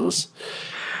details.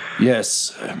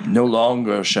 Yes, no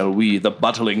longer shall we, the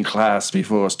buttling class, be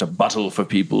forced to buttle for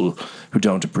people who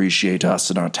don't appreciate us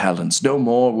and our talents. No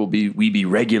more will we be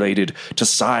regulated to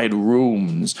side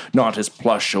rooms, not as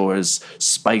plush or as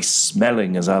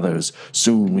spice-smelling as others.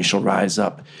 Soon we shall rise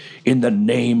up in the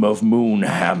name of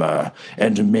Moonhammer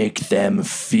and make them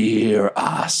fear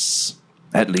us.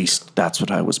 At least that's what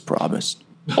I was promised.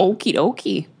 Okie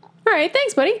dokie. All right,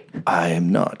 thanks, buddy. I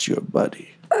am not your buddy.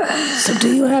 So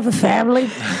do you have a family?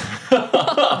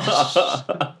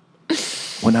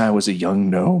 When I was a young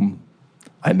gnome,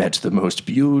 I met the most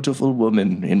beautiful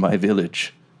woman in my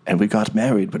village, and we got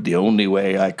married, but the only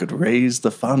way I could raise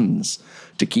the funds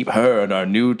to keep her and our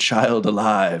new child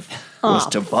alive was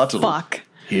to buttle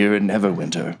here in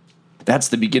Neverwinter. That's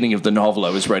the beginning of the novel I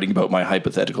was writing about my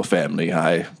hypothetical family.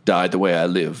 I died the way I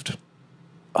lived,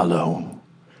 alone.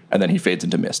 And then he fades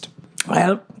into mist.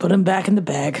 Well, put him back in the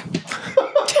bag.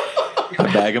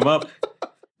 Bag him up.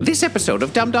 This episode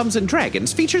of Dum-Dums and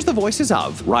Dragons features the voices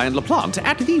of Ryan LaPlante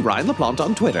at the Ryan LaPlante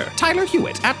on Twitter, Tyler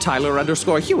Hewitt at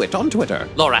Tyler_Hewitt on Twitter,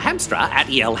 Laura Hamstra at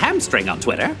EL Hamstring on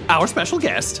Twitter, our special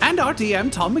guest, and our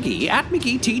DM Tom McGee at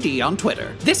McGeeTD on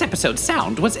Twitter. This episode's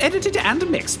sound was edited and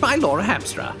mixed by Laura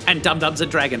Hamstra, and Dum-Dums and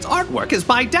Dragons artwork is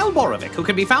by Del Borovic, who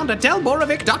can be found at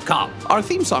delborovic.com. Our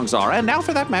theme songs are And Now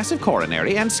for That Massive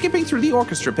Coronary and Skipping Through the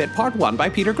Orchestra Pit Part 1 by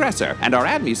Peter Gresser, and our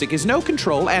ad music is No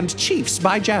Control and Chiefs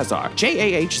by Jazzar,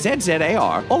 JAHZZAR,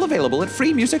 all available at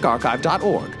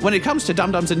freemusicarchive.org. When it comes to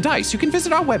Dum-Dums and Dice, you can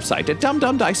visit our website at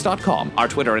dumdumdice.com. Our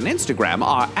Twitter and Instagram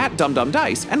are at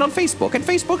dumdumdice, and on Facebook at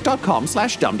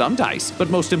facebook.com/dumdumdice. But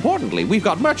most importantly, we've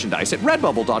got merchandise at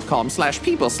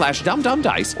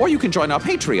redbubble.com/people/dumdumdice, or you can join our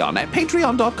Patreon at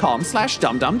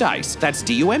patreon.com/dumdumdice. That's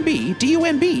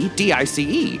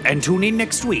DUMBDICE. And tune in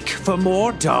next week for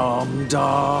more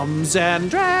Dum-Dums and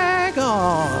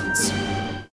Dragons.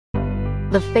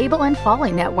 The Fable and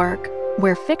Folly Network,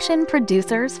 where fiction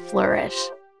producers flourish.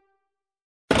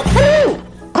 Hello!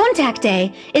 Contact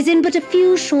Day is in but a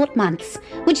few short months,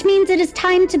 which means it is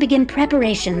time to begin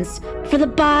preparations for the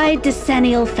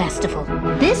Bidecennial Festival.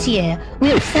 This year,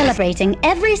 we are celebrating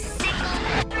every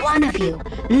single one of you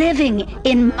living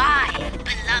in my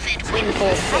beloved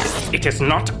Windfall City. It is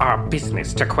not our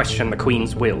business to question the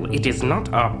Queen's will. It is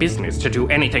not our business to do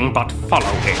anything but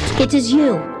follow it. It is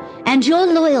you and your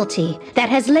loyalty that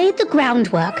has laid the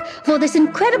groundwork for this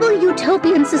incredible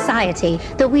utopian society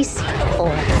that we see before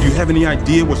us. Do you have any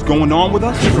idea what's going on with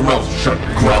us? It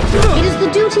is the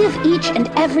duty of each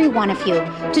and every one of you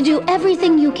to do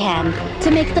everything you can to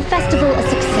make the festival a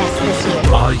success this year.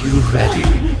 Are you ready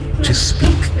to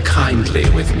speak kindly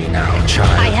with me now,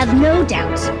 child? I have no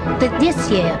doubt that this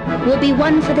year will be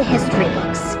one for the history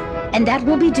books, and that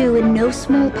will be due in no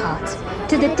small part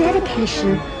to the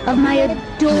dedication of my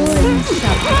adoring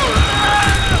subjects.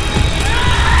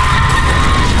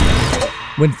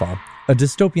 Windfall, a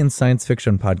dystopian science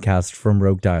fiction podcast from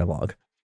Rogue Dialogue.